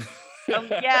look.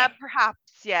 Yeah, perhaps.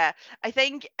 Yeah. I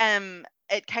think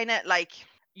it kind of, like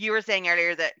you were saying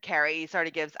earlier, that Carrie sort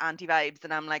of gives auntie vibes,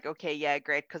 and I'm like, okay, yeah,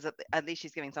 great, because at least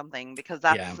she's giving something, because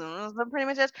that's pretty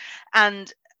much it.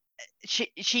 And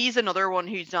she's another one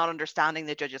who's not understanding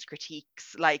the judges'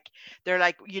 critiques. Like, they're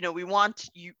like, we want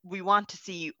to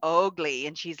see you ugly,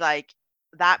 and she's like,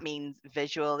 that means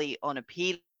visually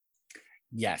unappealing.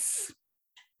 Yes.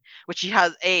 Which she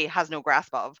has no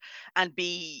grasp of, and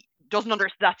B, doesn't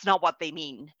understand that's not what they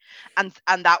mean. And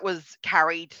that was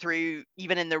carried through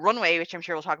even in the runway, which I'm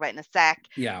sure we'll talk about in a sec.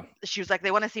 Yeah. She was like,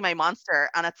 they want to see my monster.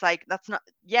 And it's like, that's not,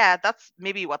 that's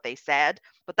maybe what they said,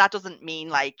 but that doesn't mean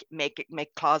like make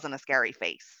claws on a scary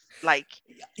face. Like,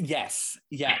 yes.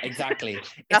 Yeah, exactly.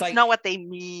 That's like, not what they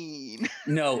mean.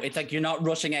 No, it's like, you're not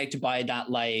rushing out to buy that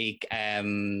like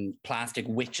plastic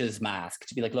witch's mask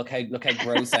to be like, look how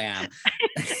gross I am.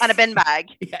 And a bin bag.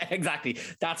 Yeah, exactly.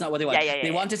 That's not what they want. Yeah,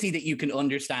 they want to see that you can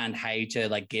understand how to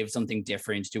like give something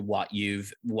different to what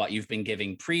you've been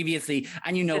giving previously,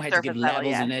 and how to give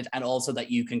levels in it, and also that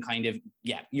you can kind of,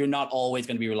 you're not always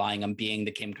going to be relying on being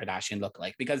the Kim Kardashian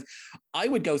lookalike, because I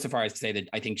would go so far as to say that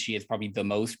I think she is probably the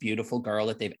most beautiful girl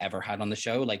that they've ever had on the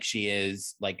show. Like, she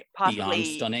is like possibly beyond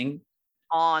stunning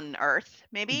on Earth,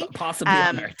 maybe possibly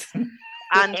on Earth.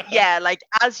 And like,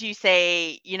 as you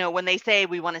say, when they say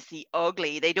we want to see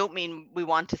ugly, they don't mean we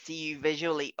want to see you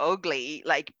visually ugly.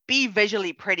 Like, be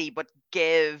visually pretty, but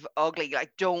give ugly.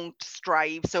 Like, don't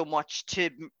strive so much to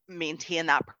maintain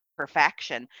that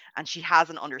perfection. And she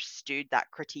hasn't understood that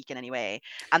critique in any way.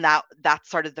 And that's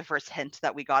sort of the first hint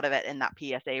that we got of it in that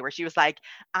PSA, where she was like,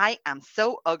 I am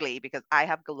so ugly because I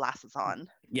have glasses on.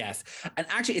 Yes. And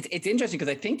actually, it's interesting,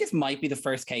 because I think this might be the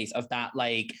first case of that,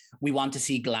 like, we want to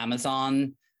see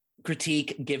glamazon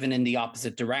critique given in the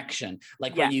opposite direction.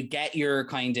 Like, when you get your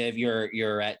kind of your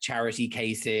charity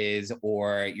cases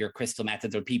or your crystal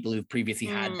methods, or people who've previously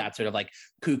had that sort of like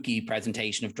kooky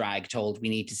presentation of drag told, we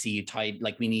need to see you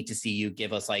we need to see you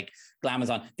give us like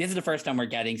glamazon. This is the first time we're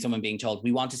getting someone being told,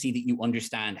 we want to see that you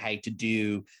understand how to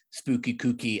do spooky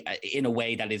kooky in a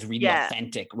way that is really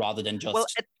authentic, rather than just... Well,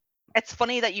 it's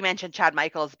funny that you mentioned Chad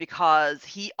Michaels, because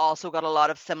he also got a lot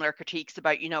of similar critiques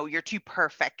about, you're too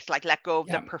perfect, like, let go of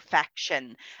the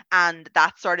perfection. And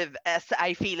that sort of,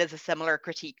 I feel, is a similar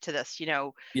critique to this,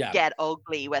 get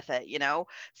ugly with it,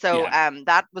 So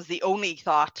that was the only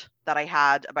thought that I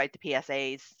had about the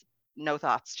PSAs. No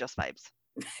thoughts, just vibes.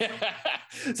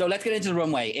 So let's get into the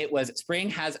runway. It was Spring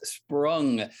Has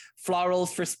Sprung.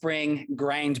 Florals for spring,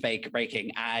 groundbreaking,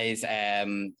 as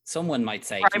someone might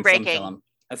say. Groundbreaking.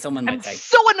 Someone might say. I'm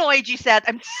so annoyed you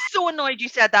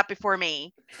said that before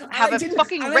me. I have it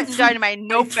fucking written down in my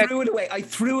notebook. I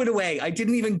threw it away. I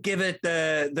didn't even give it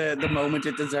the moment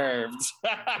it deserved.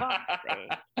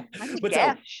 But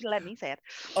you should let me say it.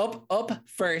 Up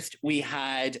first, we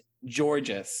had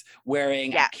Gorgeous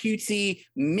wearing a cutesy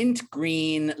mint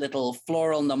green little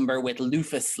floral number with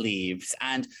loofah sleeves,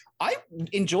 and I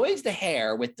enjoyed the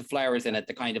hair with the flowers in it,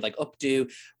 the kind of like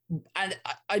updo. And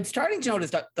I'm starting to notice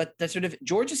that sort of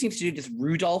Georgia seems to do this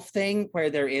Rudolph thing, where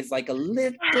there is like a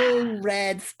little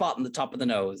red spot on the top of the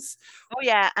nose. Oh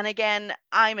yeah, and again,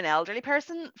 I'm an elderly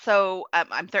person, so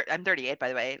I'm 38, by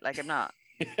the way. Like, I'm not.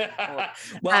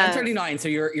 Well, I'm 39, so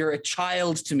you're a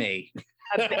child to me.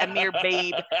 A mere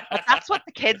babe. But that's what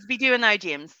the kids be doing now,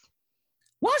 James.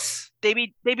 What? They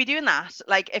be doing that.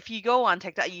 Like, if you go on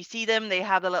TikTok, you see them, they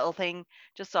have the little thing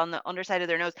just on the underside of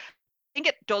their nose. I think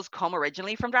it does come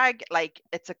originally from drag, like,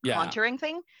 it's a contouring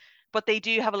thing, but they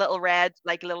do have a little red,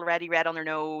 like a little reddy red on their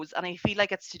nose, and I feel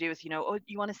like it's to do with,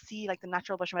 you want to see like the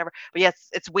natural blush or whatever. But yes,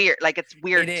 it's weird, like, it's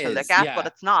weird to look at, but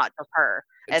it's not just her.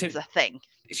 It's a thing.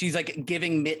 she's like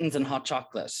giving mittens and hot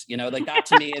chocolate, you know, like that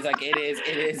to me is like, it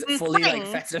is fully like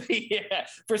festive. Yeah,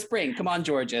 for spring. Come on,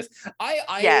 Georges.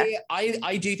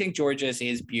 I do think Georges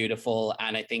is beautiful.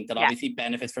 And I think that obviously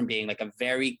benefits from being like a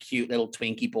very cute little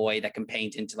Twinkie boy that can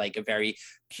paint into like a very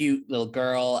cute little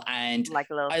girl. And like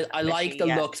a little I like the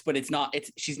looks, but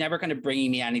she's never kind of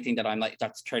bringing me anything that I'm like,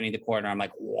 that's turning the corner. I'm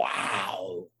like,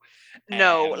 wow.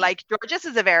 No, like Georges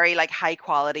is a very like high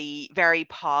quality, very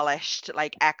polished,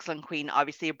 like excellent queen,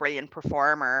 obviously a brilliant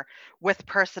performer with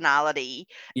personality,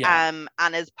 and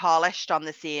is polished on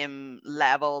the same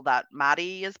level that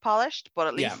Maddie is polished, but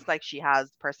at least like she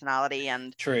has personality.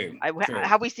 And true.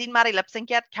 Have we seen Maddie lip sync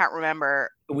yet? Can't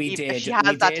remember. We did. If she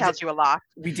has, that tells you a lot.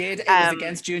 We did. It was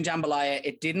against June Jambalaya.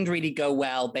 It didn't really go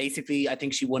well. Basically, I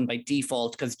think she won by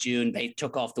default because June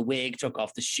took off the wig, took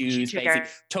off the shoes, basically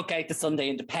took out the Sunday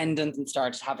Independent and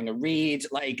started having a read.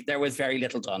 Like, there was very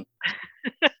little done.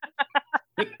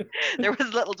 There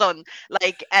was little done.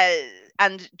 Like,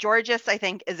 and Georges, I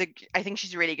think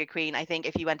she's a really good queen. I think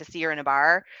if you went to see her in a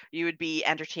bar, you would be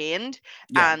entertained.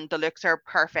 And the looks are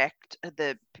perfect.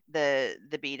 The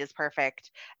beat is perfect.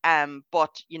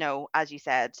 But you know, as you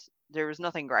said, there was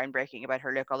nothing groundbreaking about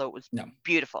her look, although it was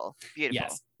beautiful.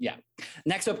 Yes, yeah.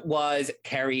 Next up was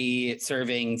Kerry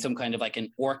serving some kind of like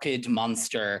an orchid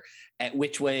monster,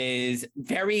 which was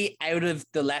very out of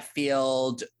the left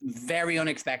field, very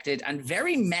unexpected, and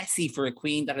very messy for a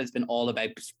queen that has been all about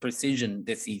precision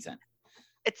this season.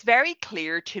 It's very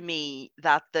clear to me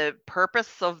that the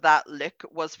purpose of that look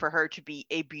was for her to be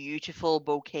a beautiful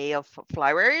bouquet of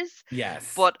flowers.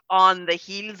 Yes. But on the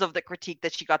heels of the critique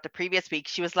that she got the previous week,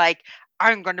 she was like,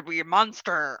 I'm going to be a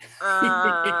monster.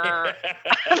 And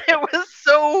it was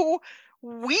so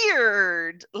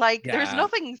weird. Like, there's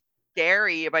nothing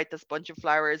scary about this bunch of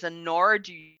flowers, and nor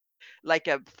do you like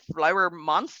a flower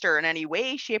monster in any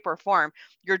way, shape, or form.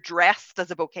 You're dressed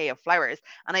as a bouquet of flowers.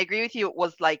 And I agree with you, it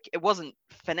was like, it wasn't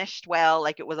finished well,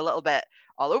 like it was a little bit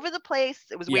all over the place.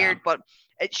 It was weird, but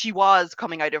she was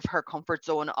coming out of her comfort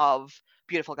zone of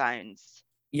beautiful gowns.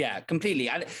 Yeah, completely.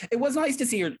 And it was nice to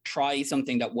see her try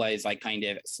something that was like kind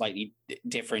of slightly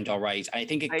different, all right. I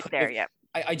think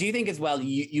I do think as well,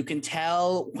 you can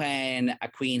tell when a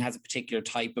queen has a particular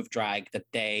type of drag that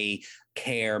they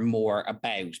care more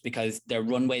about, because their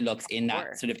runway looks in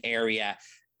that sort of area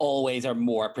always are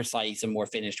more precise and more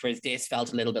finished, whereas this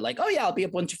felt a little bit like, oh yeah, I'll be a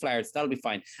bunch of flowers, that'll be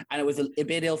fine. And it was a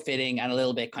bit ill-fitting and a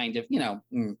little bit kind of, you know.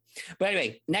 But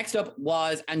anyway, next up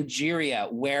was Angeria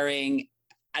wearing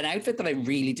an outfit that I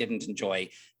really didn't enjoy.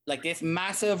 Like this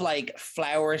massive like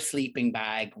flower sleeping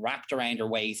bag wrapped around her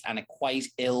waist and a quite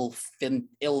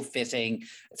ill-fitting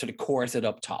sort of corset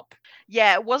up top.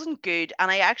 Yeah, it wasn't good. And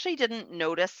I actually didn't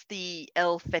notice the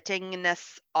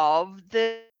ill-fittingness of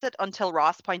it until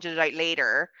Ross pointed it out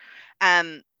later.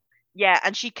 Yeah,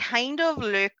 and she kind of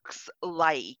looks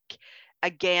like,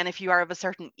 again, if you are of a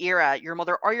certain era, your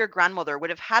mother or your grandmother would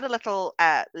have had a little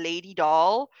lady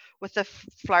doll with a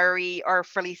flowery or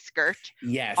frilly skirt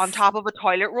on top of a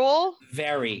toilet roll.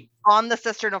 Very. On the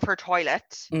cistern of her toilet.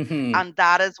 Mm-hmm. And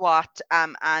that is what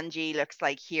Angie looks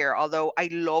like here. Although I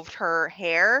loved her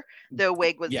hair. The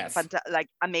wig was like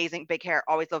amazing. Big hair.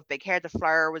 Always loved big hair. The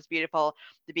flower was beautiful.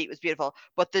 The beat was beautiful.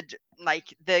 But the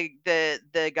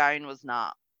gown was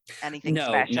not anything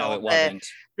special. No, it wasn't.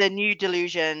 The New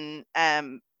Delusion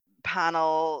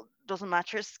panel doesn't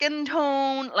match her skin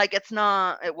tone. Like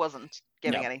it wasn't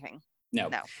giving anything. No.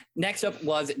 Next up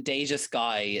was Deja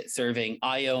Sky serving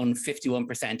I own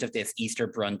 51% of this Easter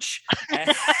brunch.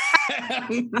 I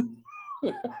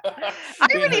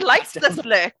really liked this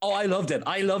look. Oh, I loved it.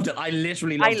 I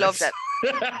literally loved it.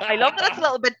 I love that it's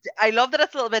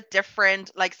a little bit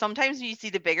different. Like sometimes when you see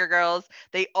the bigger girls,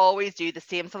 they always do the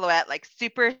same silhouette, like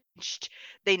super.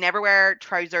 They never wear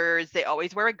trousers. They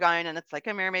always wear a gown, and it's like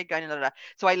a mermaid gown. And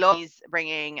so I love these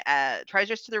bringing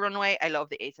trousers to the runway. I love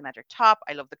the asymmetric top.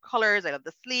 I love the colors. I love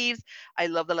the sleeves. I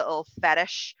love the little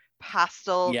fetish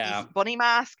pastel bunny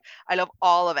mask. I love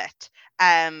all of it.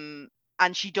 And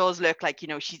she does look like, you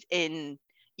know, she's in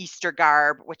Easter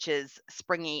garb, which is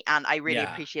springy. And I really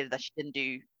appreciated that she didn't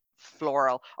do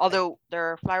floral, although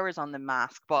there are flowers on the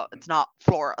mask, but it's not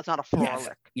floral. It's not a floral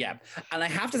look. Yeah, and I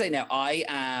have to say now, I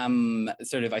am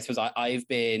sort of, I suppose I've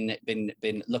been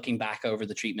looking back over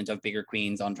the treatment of bigger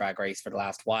queens on Drag Race for the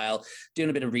last while,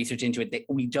 doing a bit of research into it.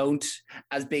 We don't,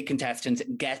 as big contestants,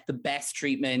 get the best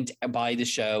treatment by the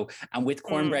show. And with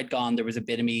Cornbread gone, there was a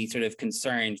bit of me sort of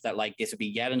concerned that like this would be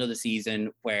yet another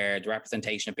season where the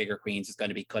representation of bigger queens is going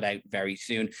to be cut out very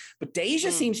soon. But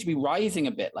Deja seems to be rising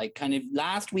a bit. Like kind of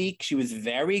last week, week. She was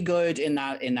very good in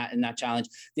that challenge.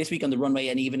 This week on the runway,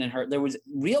 and even in her, there was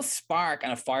real spark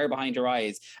and a fire behind her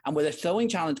eyes. And with a sewing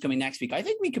challenge coming next week, I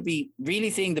think we could be really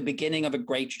seeing the beginning of a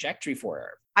great trajectory for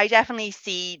her. I definitely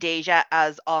see Deja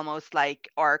as almost like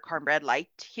our Cornbread Light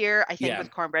here. I think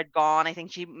with Cornbread gone, I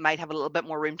think she might have a little bit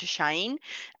more room to shine,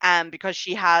 because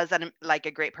she has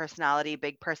a great personality,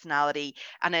 big personality,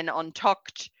 and then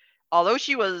Untucked, although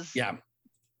she was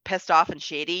pissed off and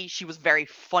shady, she was very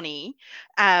funny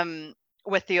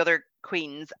with the other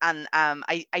queens, and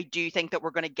I do think that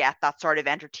we're going to get that sort of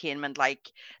entertainment, like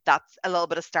that's a little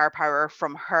bit of star power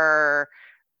from her.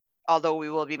 Although we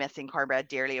will be missing Cornbread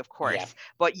dearly, of course. Yeah.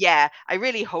 But yeah, I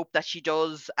really hope that she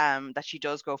does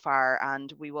go far,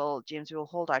 and we will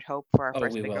hold out hope for our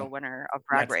first big girl winner of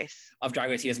Drag Race. Of Drag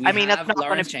Race, yes. We have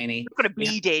Lawrence Chaney. It's going to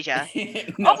be Deja.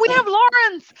 No. Oh, we have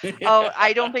Lawrence. Oh,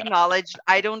 I don't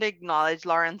acknowledge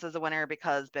Lawrence as a winner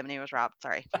because Bimini was robbed.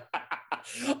 Sorry.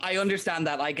 I understand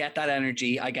that. I get that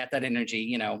energy.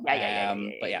 You know.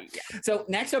 Yeah. So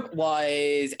next up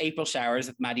was April Showers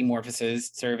with Maddie Morphosis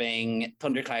serving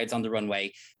Thunderclouds on the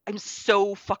runway. I'm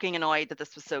so fucking annoyed that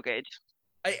this was so good.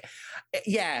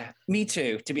 Yeah, me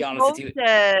too, to be honest with you.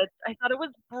 I thought it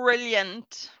was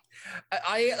brilliant.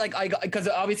 Because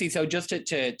obviously, so just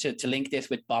to link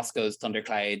this with Bosco's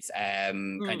Thunderclouds,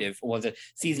 kind of was a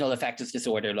seasonal affective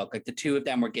disorder look. Like the two of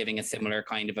them were giving a similar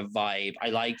kind of a vibe. I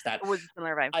liked that. It was a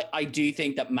similar vibe. I do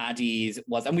think that Maddie's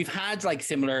was, and we've had like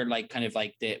similar, like kind of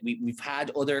like we've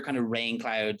had other kind of rain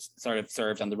clouds sort of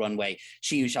served on the runway.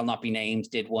 She Who Shall Not Be Named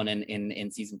did one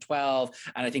in season 12,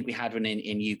 and I think we had one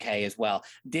in UK as well.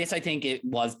 This, I think, it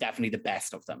was definitely the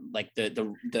best of them. Like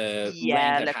the rain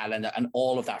cloud had and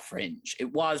all of that fringe.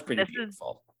 It was pretty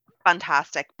beautiful.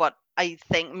 Fantastic. But I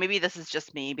think maybe this is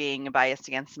just me being biased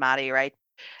against Maddie, right?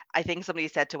 I think somebody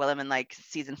said to Willem in like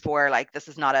season 4, like, this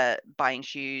is not a buying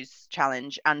shoes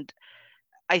challenge. And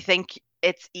I think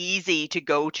it's easy to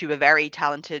go to a very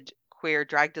talented queer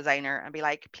drag designer and be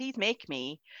like, please make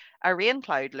me a rain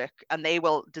cloud look. And they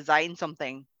will design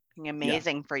something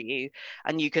amazing for you.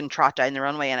 And you can trot down the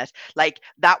runway in it. Like,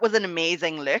 that was an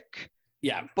amazing look.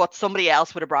 Yeah. But somebody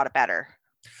else would have brought it better.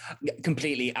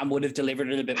 Completely, and would have delivered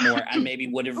a little bit more, and maybe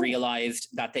would have realized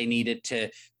that they needed to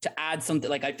add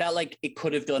something. Like, I felt like it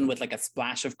could have done with like a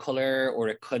splash of color, or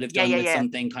it could have done with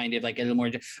something kind of like a little more,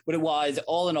 but it was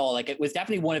all in all, like, it was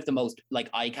definitely one of the most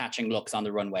like eye-catching looks on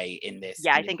the runway in this.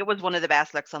 I think it was one of the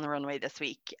best looks on the runway this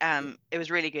week. It was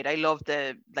really good. I loved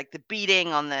the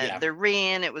beading on the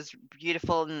rain. It was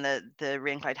beautiful, and the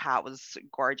rain cloud hat was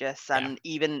gorgeous, and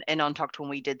even in Untucked, when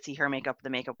we did see her makeup,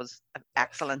 the makeup was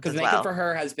excellent as well. Because makeup for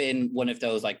her has been one of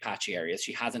those like patchy areas.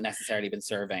 She hasn't necessarily been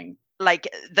serving. Like,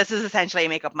 this is essentially a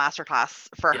makeup masterclass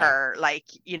for her. Like,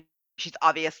 you know, she's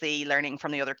obviously learning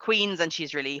from the other queens, and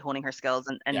she's really honing her skills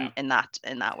in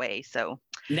that way. So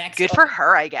for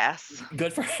her, I guess.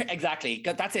 Good for her, exactly.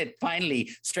 That's it. Finally,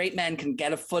 straight men can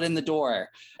get a foot in the door.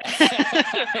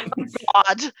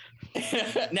 God.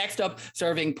 Next up,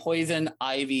 serving Poison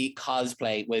Ivy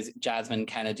cosplay was Jasmine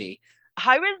Kennedy.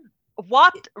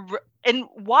 In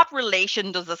what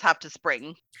relation does this have to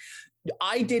Spring?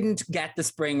 I didn't get the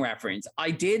Spring reference.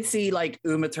 I did see like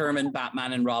Uma Thurman,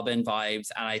 Batman and Robin vibes,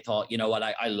 and I thought, you know what,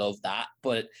 I love that,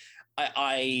 but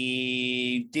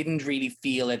I didn't really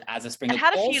feel it as a Spring. It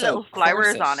had a few little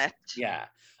flowers on it. Yeah.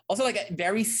 Also, like,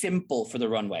 very simple for the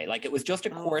runway. Like, it was just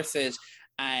a corset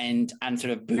and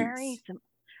sort of boots.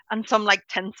 And some like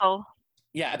tinsel.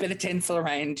 Yeah, a bit of tinsel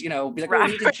around, you know, be like, we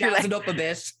need to jazz it up a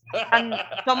bit. And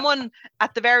someone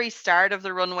at the very start of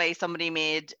the runway, somebody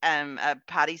made a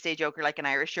Paddy's Day joke, or like an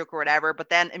Irish joke or whatever, but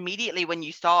then immediately when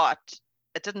you saw it,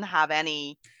 it didn't have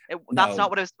any, that's not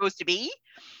what it was supposed to be.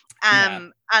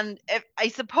 And I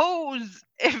suppose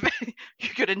if you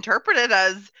could interpret it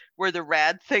as, were the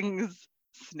red things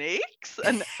snakes?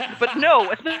 But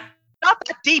no, it's not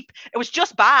that deep. It was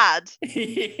just bad.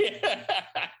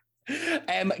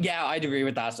 I'd agree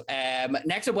with that.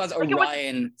 Next up was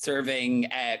Orion serving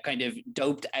kind of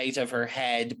doped out of her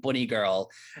head bunny girl.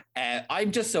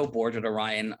 I'm just so bored with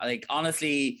Orion. Like,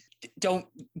 honestly, don't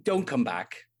come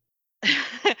back.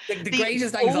 The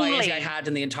greatest anxiety I had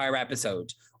in the entire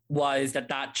episode was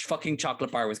that fucking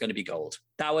chocolate bar was going to be gold.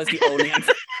 That was the only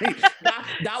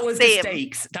that was the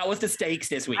stakes. That was the stakes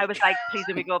this week. I was like, please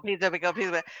let me go, please let me go,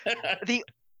 please let me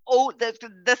go.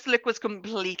 This look was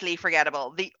completely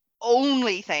forgettable. The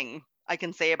only thing I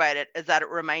can say about it is that it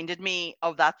reminded me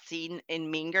of that scene in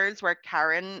Mean Girls where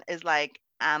Karen is like,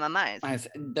 I'm a mouse.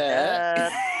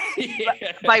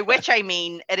 By which I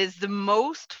mean, it is the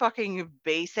most fucking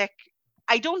basic,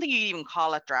 I don't think you even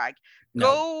call it drag,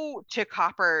 Go to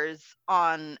Coppers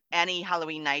on any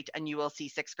Halloween night and you will see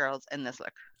 6 girls in this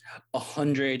look.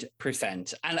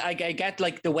 100%. And I get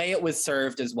like the way it was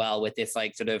served as well, with this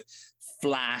like sort of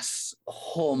flat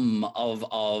hum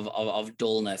of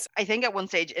dullness. I think at one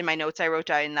stage in my notes I wrote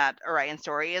down that Orion's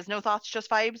story is no thoughts, just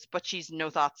vibes, but she's no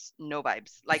thoughts, no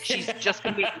vibes. Like she's just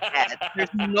completely dead.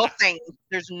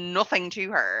 There's nothing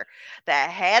to her. The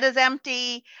head is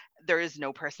empty. There is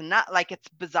no person. Like, it's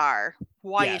bizarre.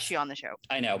 Why is she on the show?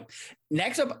 I know.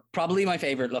 Next up, probably my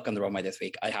favorite look on the runway this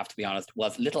week, I have to be honest,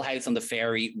 was Little House on the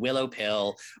Fairy Willow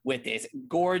Pill, with this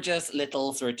gorgeous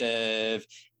little sort of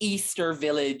Easter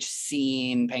village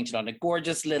scene painted on a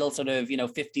gorgeous little sort of,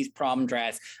 50s prom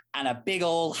dress, and a big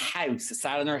old house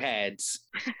sat on her head.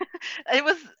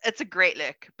 It's a great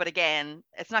look, but again,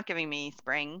 it's not giving me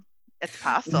spring. It's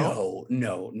pastel.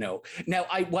 No. Now,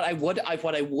 what I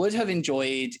would have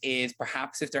enjoyed is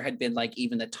perhaps if there had been like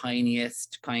even the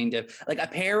tiniest kind of like a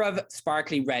pair of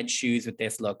sparkly red shoes with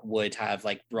this look would have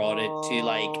like brought it to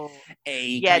like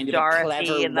a kind of a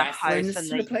clever reference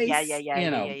to the place.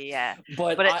 Yeah.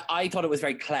 But I thought it was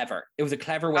very clever. It was a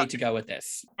clever way to go with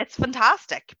this. It's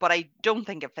fantastic, but I don't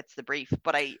think it fits the brief.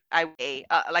 But I'll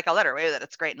let her away with it.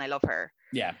 It's great, and I love her.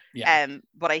 Yeah.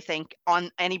 But I think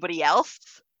on anybody else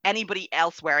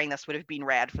wearing this would have been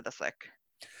red for this look,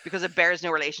 because it bears no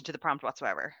relation to the prompt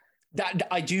whatsoever. That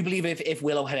I do believe if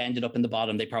Willow had ended up in the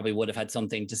bottom, they probably would have had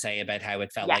something to say about how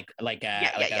it felt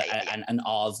an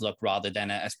Oz look rather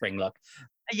than a spring look.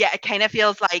 Yeah, it kind of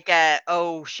feels like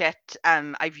oh shit,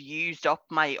 I've used up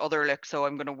my other look, so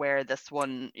I'm gonna wear this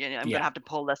one. I'm gonna have to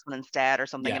pull this one instead or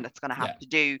something, and it's gonna have to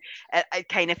do. I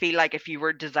kind of feel like if you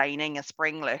were designing a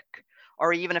spring look,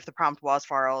 or even if the prompt was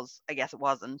for Oz, I guess it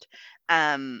wasn't.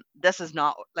 This is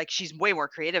not like, she's way more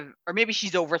creative, or maybe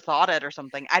she's overthought it or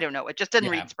something. I don't know. It just didn't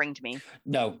read spring to me.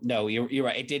 No, you're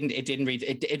right. It didn't read.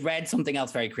 It read something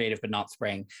else very creative, but not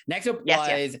spring. Next up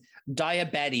was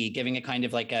Diabetti, giving a kind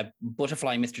of like a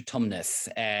butterfly Mr. Tumnus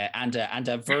and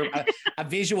a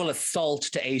visual assault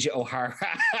to Asia O'Hara.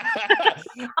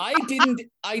 I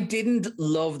didn't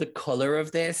love the color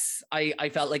of this. I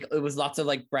felt like it was lots of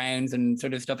like browns and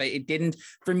sort of stuff. It didn't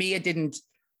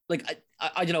like,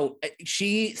 I don't know,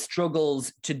 she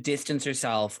struggles to distance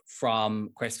herself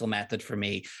from Crystal Method for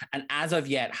me, and as of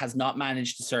yet has not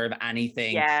managed to serve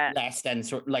anything less than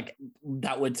sort of like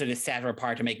that would sort of set her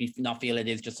apart and make me not feel it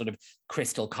is just sort of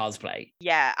Crystal cosplay.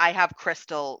 Yeah, I have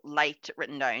Crystal Light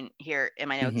written down here in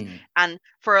my notes. And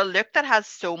for a look that has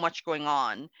so much going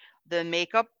on, the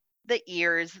makeup, the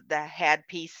ears, the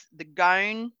headpiece, the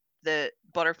gown, the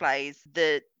butterflies,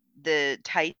 the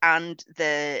tight and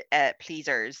the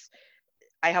pleasers,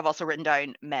 I have also written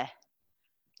down meh.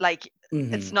 Like,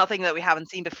 it's nothing that we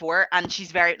haven't seen before, and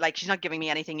she's very like, she's not giving me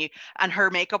anything new, and her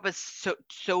makeup is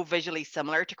so visually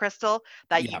similar to Crystal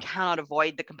that you cannot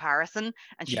avoid the comparison.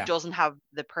 And she doesn't have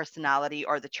the personality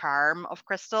or the charm of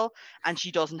Crystal, and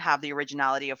she doesn't have the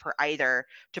originality of her either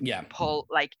to pull.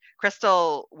 Like,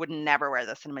 Crystal would never wear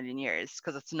this in a million years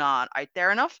because it's not out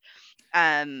there enough.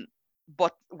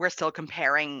 But we're still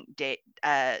comparing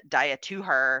Daya to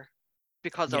her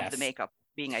because of the makeup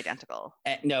being identical.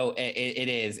 No, it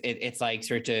is. It's like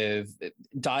sort of,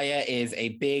 Daya is a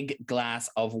big glass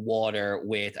of water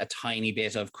with a tiny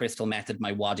bit of Crystal Method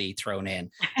My Waddy thrown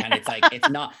in, and it's like it's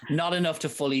not enough to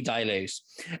fully dilute.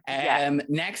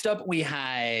 Next up, we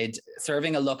had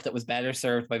serving a look that was better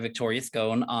served by Victoria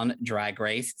Scone on Drag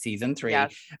Race season 3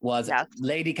 was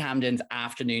Lady Camden's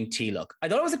afternoon tea look. I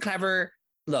thought it was a clever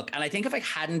look, and I think if I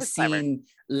hadn't seen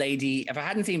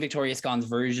Victoria Scone's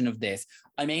version of this,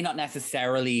 I may not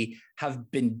necessarily have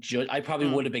been judged. I probably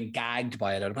would have been gagged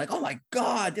by it. I'd be like, oh my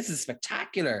god, this is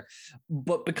spectacular.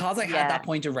 But because I had that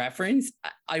point of reference,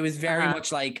 I was very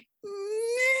much like,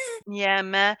 meh. Yeah,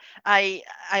 meh. I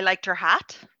liked her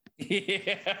hat.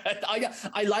 Yeah,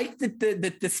 I liked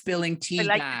the spilling tea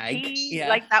bag. Yeah,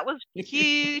 like that was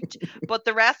cute. But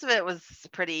the rest of it was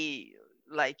pretty,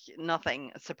 like,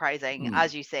 nothing surprising.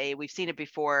 As you say, we've seen it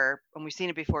before, and we've seen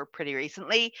it before pretty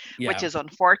recently, which is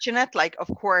unfortunate. Like, of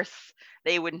course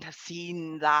they wouldn't have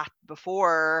seen that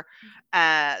before.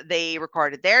 They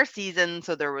recorded their season,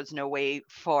 so there was no way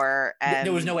for like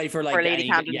Lady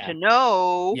Camden to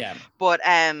know. But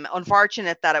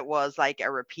unfortunate that it was like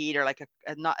a repeat, or like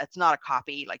it's not a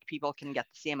copy. Like, people can get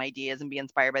the same ideas and be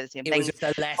inspired by the same things. It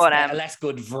was just a less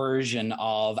good version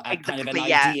of kind of an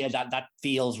idea that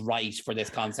feels right for this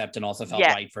concept, and also felt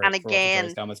right for what Victoria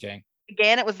Scone was doing.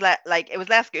 Again, it was it was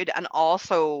less good, and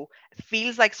also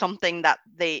feels like something that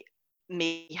they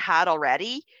may had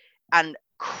already, and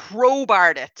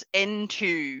crowbarred it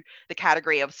into the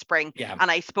category of spring. Yeah.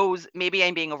 And I suppose maybe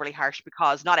I'm being overly harsh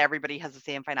because not everybody has the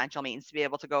same financial means to be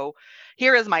able to go,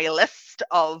 here is my list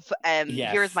of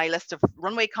here's my list of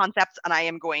runway concepts, and I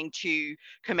am going to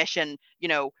commission,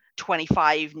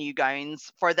 25 new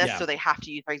gowns for this. Yeah. So they have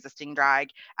to use their existing drag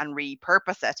and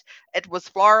repurpose it. It was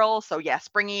floral, so yeah,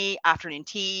 springy, afternoon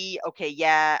tea. Okay,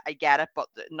 yeah, I get it, but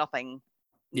nothing.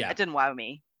 Yeah. It didn't wow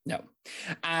me. No.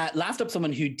 Last up,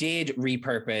 someone who did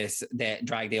repurpose the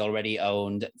drag they already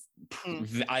owned,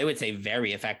 I would say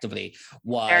very effectively,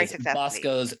 was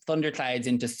Bosco's Thunderclouds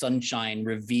into Sunshine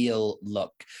reveal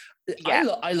look.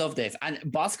 Yeah. I love this. And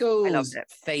Bosco's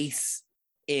face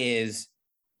is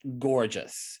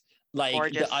gorgeous.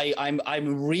 Like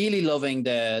I'm really loving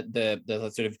the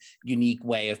sort of unique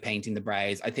way of painting the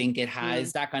brows. I think it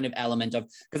has that kind of element of,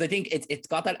 because I think it's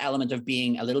got that element of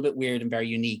being a little bit weird and very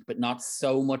unique, but not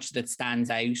so much that stands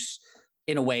out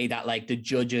in a way that like the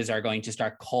judges are going to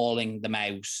start calling them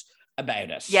out about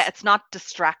it. Yeah, it's not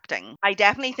distracting. I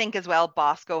definitely think as well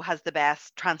Bosco has the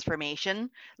best transformation.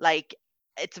 Like,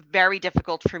 it's very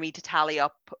difficult for me to tally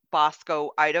up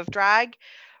Bosco out of drag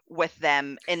with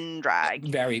them in drag.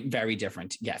 Very, very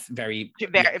different. Yes, very,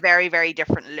 very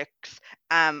different looks.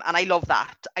 And I love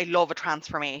that. I love a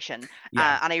transformation.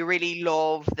 And I really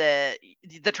love the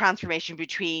transformation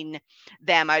between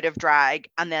them out of drag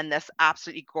and then this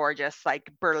absolutely gorgeous,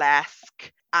 like,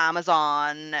 burlesque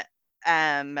Amazon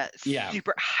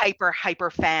super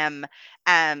hyper femme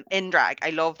in drag.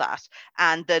 I love that,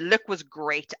 and the look was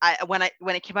great. When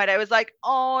it came out, I was like,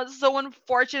 oh, it's so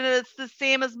unfortunate, it's the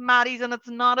same as Maddie's and it's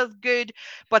not as good,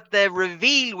 but the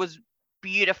reveal was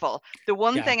beautiful. The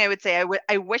one thing I would say,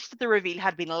 I wish that the reveal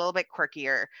had been a little bit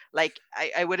quirkier. Like,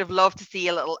 I would have loved to see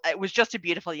a little, it was just a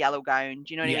beautiful yellow gown,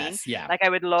 do you know what I mean? Yeah. Like, I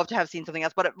would love to have seen something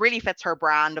else, but it really fits her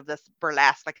brand of this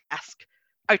burlesque, like, esque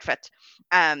outfit,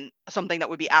 something that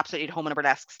would be absolutely at home on a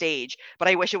burlesque stage. But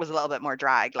I wish it was a little bit more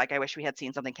drag. Like, I wish we had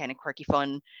seen something kind of quirky,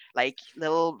 fun, like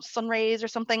little sun rays or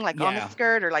something, like on the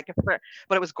skirt, or like but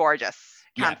it was gorgeous.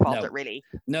 Can't fault it, really.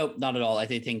 No, not at all. I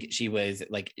think she was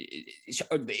like,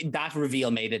 that reveal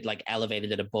made it, like,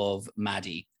 elevated it above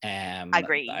Maddie. I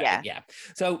agree. Yeah.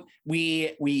 So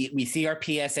we see our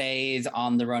PSAs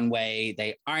on the runway.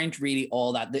 They aren't really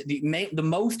all that. The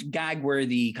most gag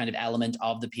worthy kind of element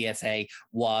of the PSA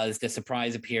was the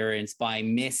surprise appearance by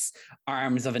Miss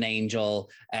Arms of an Angel,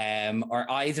 or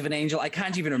Eyes of an Angel. I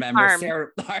can't even remember.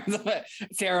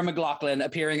 Sarah McLachlan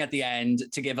appearing at the end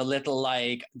to give a little,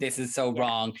 like, this is so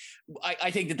wrong. I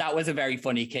think that was a very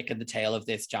funny kick in the tail of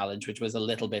this challenge, which was a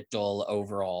little bit dull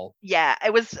overall. Yeah,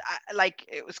 it was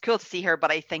it was cool to see her,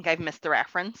 but I think I've missed the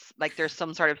reference. Like, there's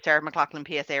some sort of Sarah McLachlan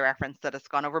PSA reference that has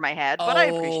gone over my head, but I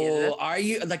appreciated it. Are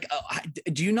you like,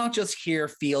 do you not just hear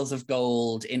Fields of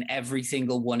Gold in every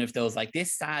single one of those? Like,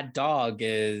 this sad dog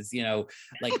is,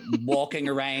 like, walking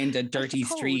around a dirty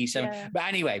street. Yeah. But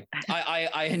anyway,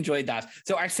 I enjoyed that.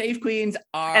 So our safe queens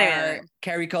are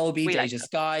Kerry Colby, Deja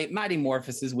Sky, Maddie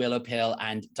Morphosis, Willow Pill,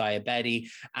 and Diabetti.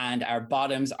 And our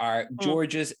bottoms are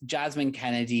Georges, Jasmine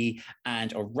Kennedy,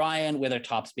 and Orion, with our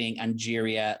tops being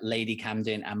Angeria, Lady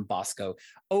Camden, and Bosco.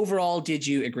 Overall, did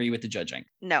you agree with the judging?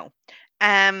 No.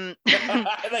 Like,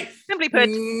 simply put,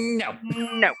 no.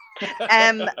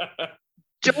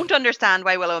 Don't understand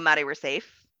why Willow and Maddie were safe.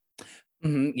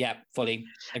 Yeah, fully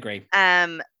agree.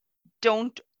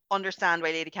 Don't understand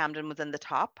why Lady Camden was in the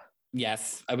top.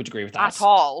 Yes, I would agree with that. At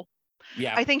all.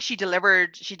 Yeah. I think she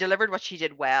delivered what she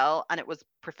did well, and it was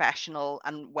professional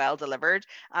and well delivered.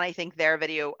 And I think their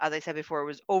video, as I said before,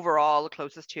 was overall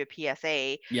closest to a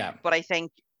PSA. Yeah. But I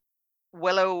think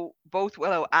both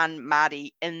Willow and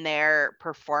Maddie, in their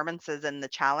performances in the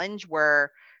challenge,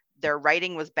 where their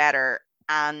writing was better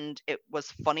and it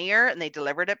was funnier and they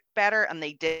delivered it better, and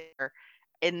they did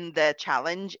in the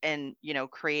challenge in,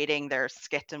 creating their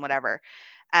skit and whatever.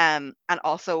 And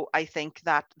also I think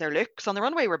that their looks on the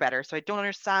runway were better. So I don't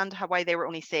understand why they were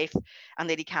only safe and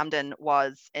Lady Camden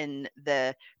was in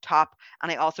the top.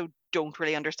 And I also don't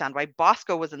really understand why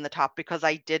Bosco was in the top, because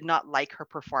I did not like her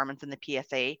performance in the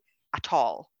PSA at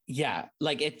all. Yeah,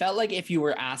 like, it felt like if you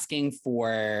were asking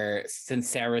for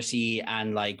sincerity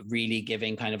and, like, really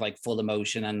giving kind of, like, full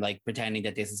emotion and, like, pretending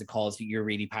that this is a cause that you're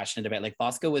really passionate about, like,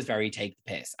 Bosco was very take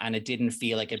the piss, and it didn't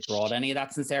feel like it brought any of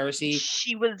that sincerity.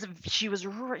 She was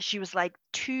like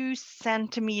 2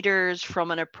 centimeters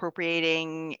from an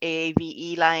appropriating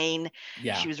AAVE line.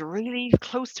 Yeah, she was really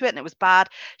close to it, and it was bad.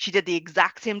 She did the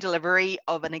exact same delivery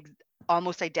of an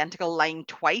almost identical line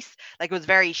twice. Like, it was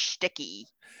very shticky.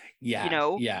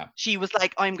 Yeah, yeah. She was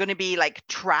like, I'm going to be, like,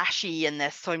 trashy in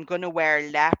this, so I'm going to wear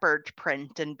leopard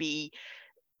print and be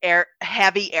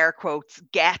heavy air quotes,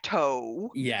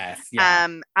 ghetto. Yes. Yeah.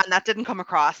 And that didn't come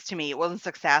across to me. It wasn't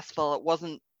successful. It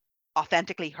wasn't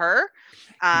authentically her.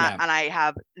 Yeah. And I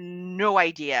have no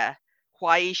idea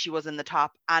why she was in the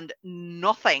top, and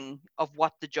nothing of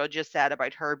what the judges said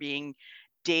about her being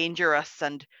dangerous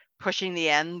and pushing the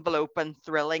envelope and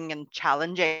thrilling and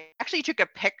challenging. I actually took a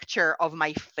picture of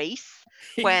my face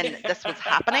when this was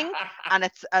happening, and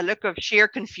it's a look of sheer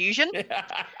confusion.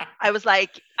 I was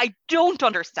like, I don't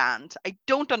understand.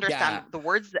 Yeah. the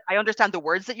words. I understand the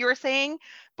words that you were saying,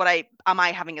 but am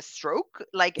I having a stroke?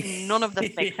 Like, none of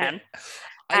this makes sense.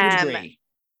 I would agree.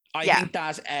 I yeah. think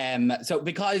that so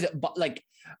because like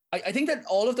I think that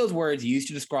all of those words used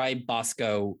to describe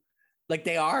Bosco, like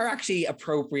they are actually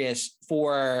appropriate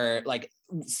for like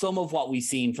some of what we've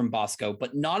seen from Bosco,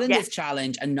 but not in this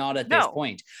challenge and not at this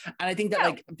point. And I think that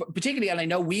like particularly, and I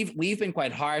know we've been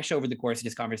quite harsh over the course of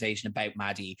this conversation about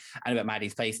Maddie and about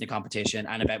Maddie's place in the competition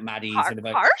and about Maddie's sort of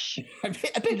harsh,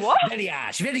 a bit very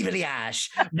ash. But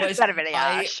very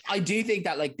ash. I do think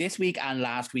that like this week and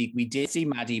last week we did see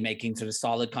Maddie making sort of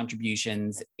solid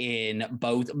contributions in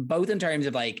both in terms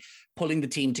of like pulling the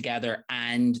team together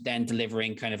and then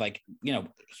delivering kind of like, you know,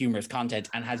 humorous content,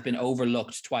 and has been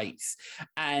overlooked twice.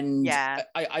 And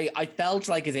I felt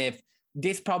like as if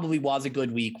this probably was a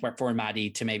good week for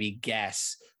Maddie to maybe get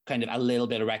kind of a little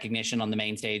bit of recognition on the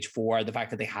main stage for the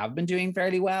fact that they have been doing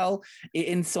fairly well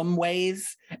in some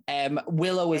ways.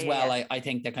 Willow as well. I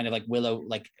think that kind of like Willow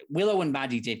and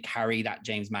Maddie did carry that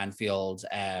James Manfield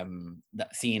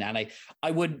that scene, and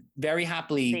I would very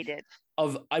happily they did.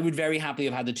 I would very happily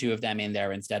have had the two of them in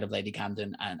there instead of Lady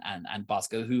Camden and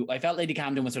Bosco, who I felt Lady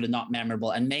Camden was sort of not memorable.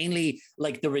 And mainly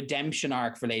like the redemption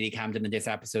arc for Lady Camden in this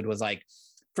episode was like,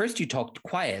 first you talked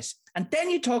quiet and then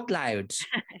you talked loud.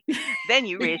 Then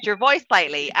you raised your voice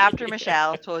slightly after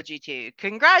Michelle told you to.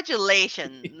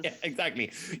 Congratulations. Yeah,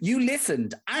 exactly. You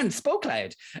listened and spoke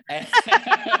loud.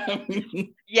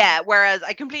 Yeah, whereas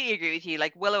I completely agree with you.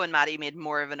 Like Willow and Maddie made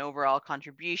more of an overall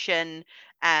contribution.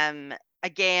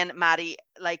 Again, Maddie,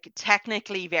 like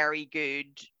technically very good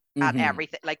at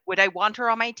everything. Like, would I want her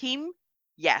on my team?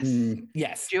 Yes.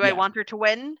 Yes. Do I want her to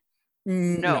win?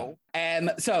 No.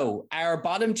 So our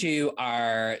bottom two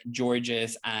are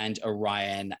Georges and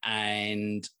Orion.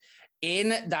 And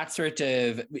in that sort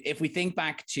of, if we think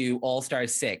back to All-Star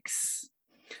 6,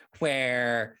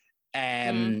 where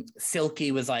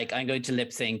Silky was like, I'm going to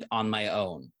lip sync on my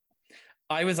own.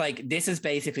 I was like, this is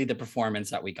basically the performance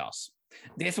that we got.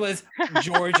 This was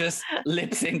Georges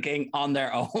lip syncing on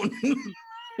their own.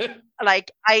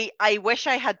 Like, I wish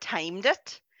I had timed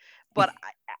it, but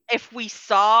if we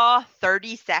saw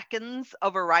 30 seconds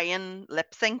of Orion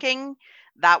lip syncing,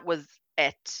 that was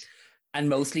it. And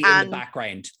mostly in the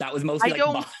background. That was mostly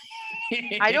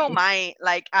I don't mind,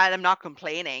 like, I'm not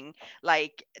complaining.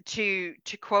 Like, to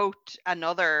quote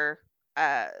another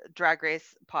Drag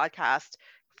Race podcast,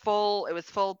 it was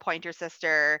full Pointer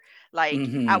Sister. Like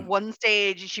at one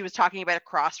stage she was talking about a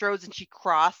crossroads and she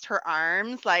crossed her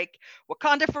arms like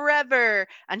Wakanda forever,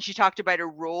 and she talked about a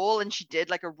roll and she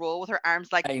did like a roll with her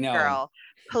arms. Like, girl,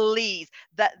 please,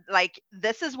 that like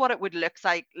this is what it would look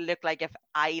like if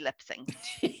I lip synced.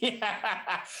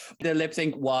 Yeah. The lip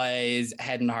sync was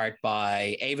Head and Heart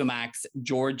by Ava Max.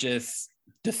 Georges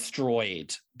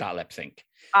destroyed that lip sync.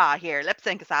 Here, lip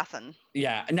sync assassin.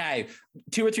 Yeah. Now,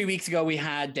 2 or 3 weeks ago, we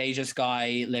had Deja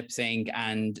Sky lip sync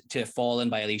and to Fallen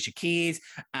by Alicia Keys,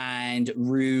 and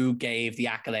Rue gave the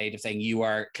accolade of saying you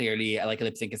are clearly like a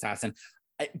lip sync assassin.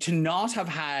 To not have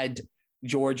had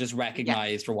Georges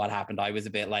recognized for what happened, I was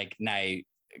a bit like, now,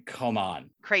 come on.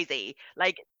 Crazy.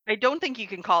 Like, I don't think you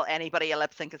can call anybody a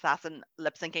lip sync assassin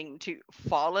lip syncing to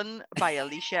Fallen by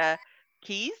Alicia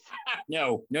Keys.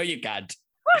 No, you can't.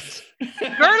 What?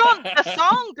 The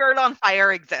song Girl on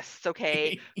Fire exists,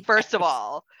 okay? First of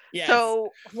all. Yes.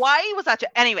 So why was that?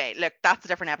 Anyway, look, that's a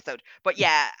different episode. But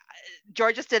yeah,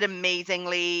 Georges did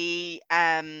amazingly.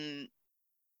 I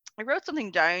wrote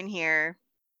something down here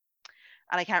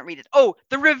and I can't read it. Oh,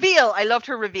 the reveal. I loved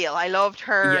her reveal. I loved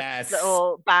her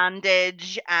little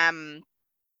bandage.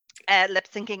 Lip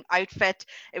syncing outfit.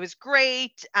 It was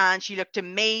great and she looked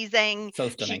amazing. So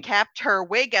stunning. She kept her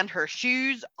wig and her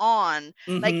shoes on.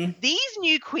 Like, these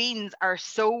new queens are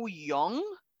so young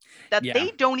that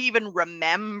they don't even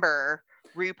remember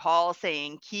RuPaul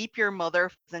saying keep your mother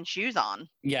and shoes on.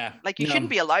 Yeah. Like, you shouldn't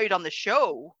be allowed on the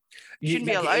show. You shouldn't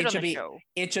be allowed on the show.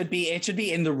 It should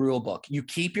be in the rule book. You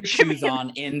keep your shoes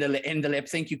on in the lip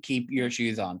sync. You keep your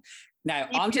shoes on. Now,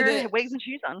 onto the wigs and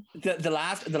shoes on. The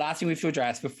last thing we have to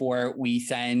address before we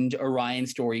send Orion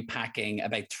Story packing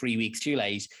about 3 weeks too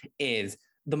late is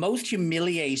the most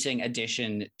humiliating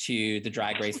addition to the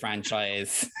Drag Race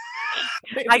franchise.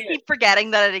 I keep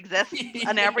forgetting that it exists,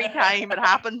 and every time it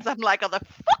happens, I'm like, on the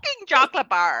fucking chocolate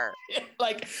bar.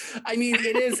 Like, I mean,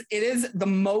 it is the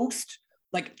most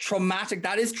like traumatic.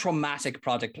 That is traumatic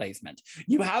product placement.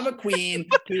 You have a queen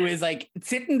who is like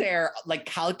sitting there, like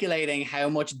calculating how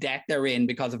much debt they're in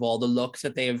because of all the looks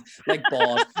that they've like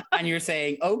bought, and you're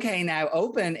saying, okay, now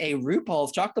open a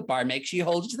RuPaul's chocolate bar. Make sure you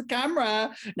hold it to the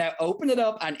camera. Now open it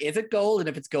up, and is it gold? And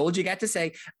if it's gold, you get to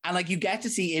say, and like you get to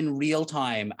see in real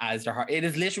time as their heart. It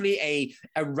is literally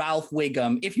a Ralph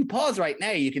Wiggum. If you pause right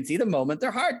now, you can see the moment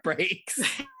their heart breaks.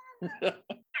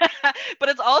 But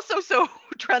it's also so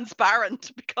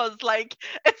transparent because like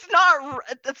it's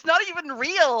not even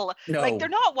real. No. Like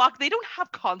they don't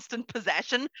have constant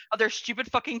possession of their stupid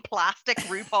fucking plastic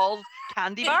RuPaul's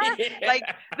candy bar. Like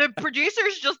the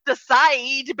producers just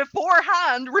decide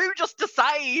beforehand. Ru just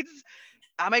decides,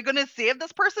 am I going to save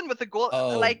this person with the gold?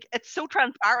 Oh. Like it's so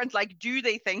transparent. Like, do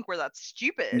they think we're that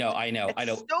stupid? No, I know.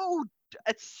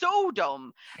 It's so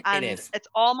dumb, and it is. It's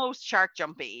almost shark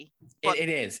jumpy. It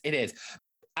is.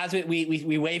 As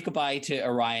we wave goodbye to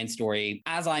Orion's story,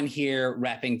 as I'm here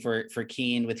repping for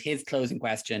Cian with his closing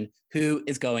question, who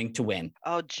is going to win?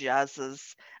 Oh,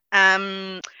 Jesus.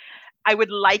 I would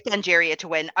like Angeria to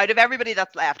win. Out of everybody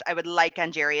that's left, I would like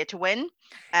Angeria to win.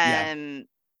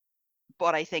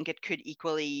 But I think it could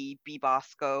equally be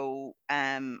Bosco.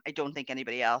 I don't think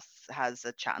anybody else has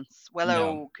a chance.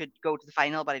 Willow could go to the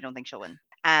final, but I don't think she'll win.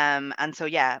 And so,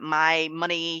 yeah, my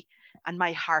money and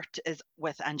my heart is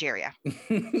with Angeria.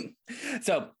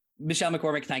 So, Michelle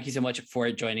McCormick, thank you so much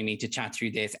for joining me to chat through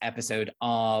this episode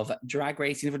of Drag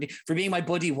Race, for being my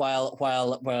buddy while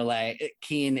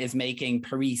Cian is making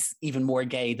Paris even more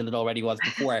gay than it already was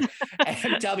before.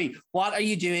 Tell me, what are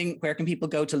you doing? Where can people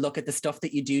go to look at the stuff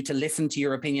that you do, to listen to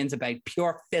your opinions about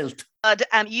Pure Filth?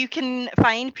 You can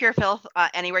find Pure Filth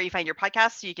anywhere you find your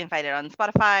podcasts. You can find it on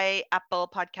Spotify, Apple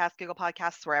Podcasts, Google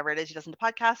Podcasts, wherever it is you listen to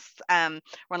podcasts. We're on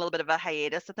a little bit of a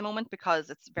hiatus at the moment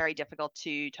because it's very difficult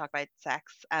to talk about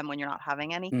sex when you're not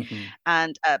having any. Mm-hmm.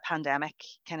 And a pandemic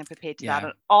kind of paid to that.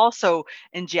 And also,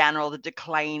 in general, the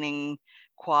declining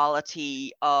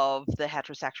quality of the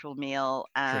heterosexual male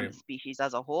species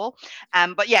as a whole.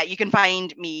 But yeah, you can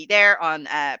find me there on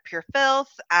Pure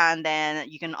Filth, and then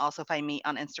you can also find me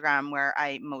on Instagram, where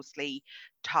I mostly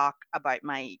talk about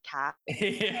my cat.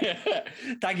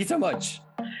 Thank you so much.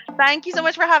 Thank you so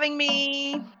much for having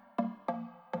me.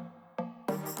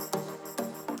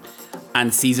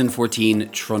 And season 14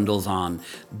 trundles on.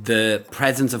 The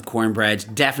presence of cornbread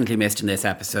definitely missed in this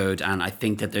episode, and I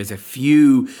think that there's a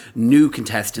few new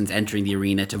contestants entering the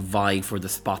arena to vie for the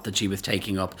spot that she was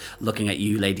taking up, looking at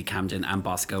you, Lady Camden and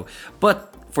Bosco.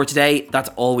 But for today, that's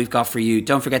all we've got for you.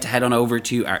 Don't forget to head on over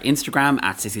to our Instagram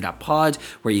at sissy.pod,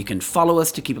 where you can follow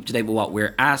us to keep up to date with what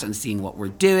we're at and seeing what we're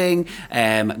doing.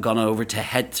 Gone over to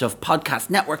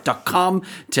headstuffpodcastnetwork.com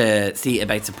to see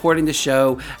about supporting the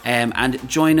show, and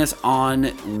join us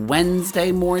on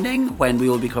Wednesday morning when we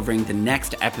will be covering the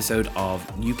next episode of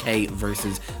UK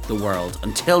versus the World.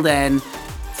 Until then,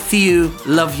 see you,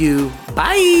 love you,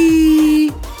 bye!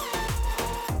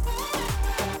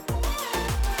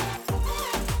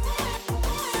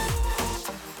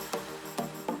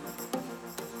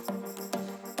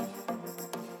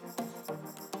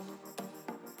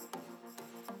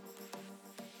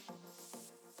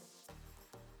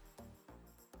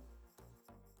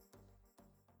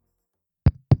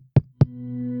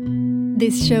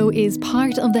 This show is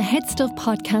part of the Head Stuff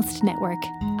Podcast Network,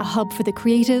 a hub for the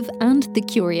creative and the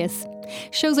curious.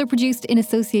 Shows are produced in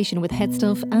association with Head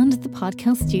Stuff and the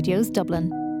Podcast Studios Dublin.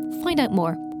 Find out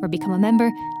more or become a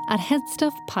member at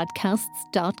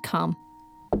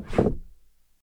headstuffpodcasts.com.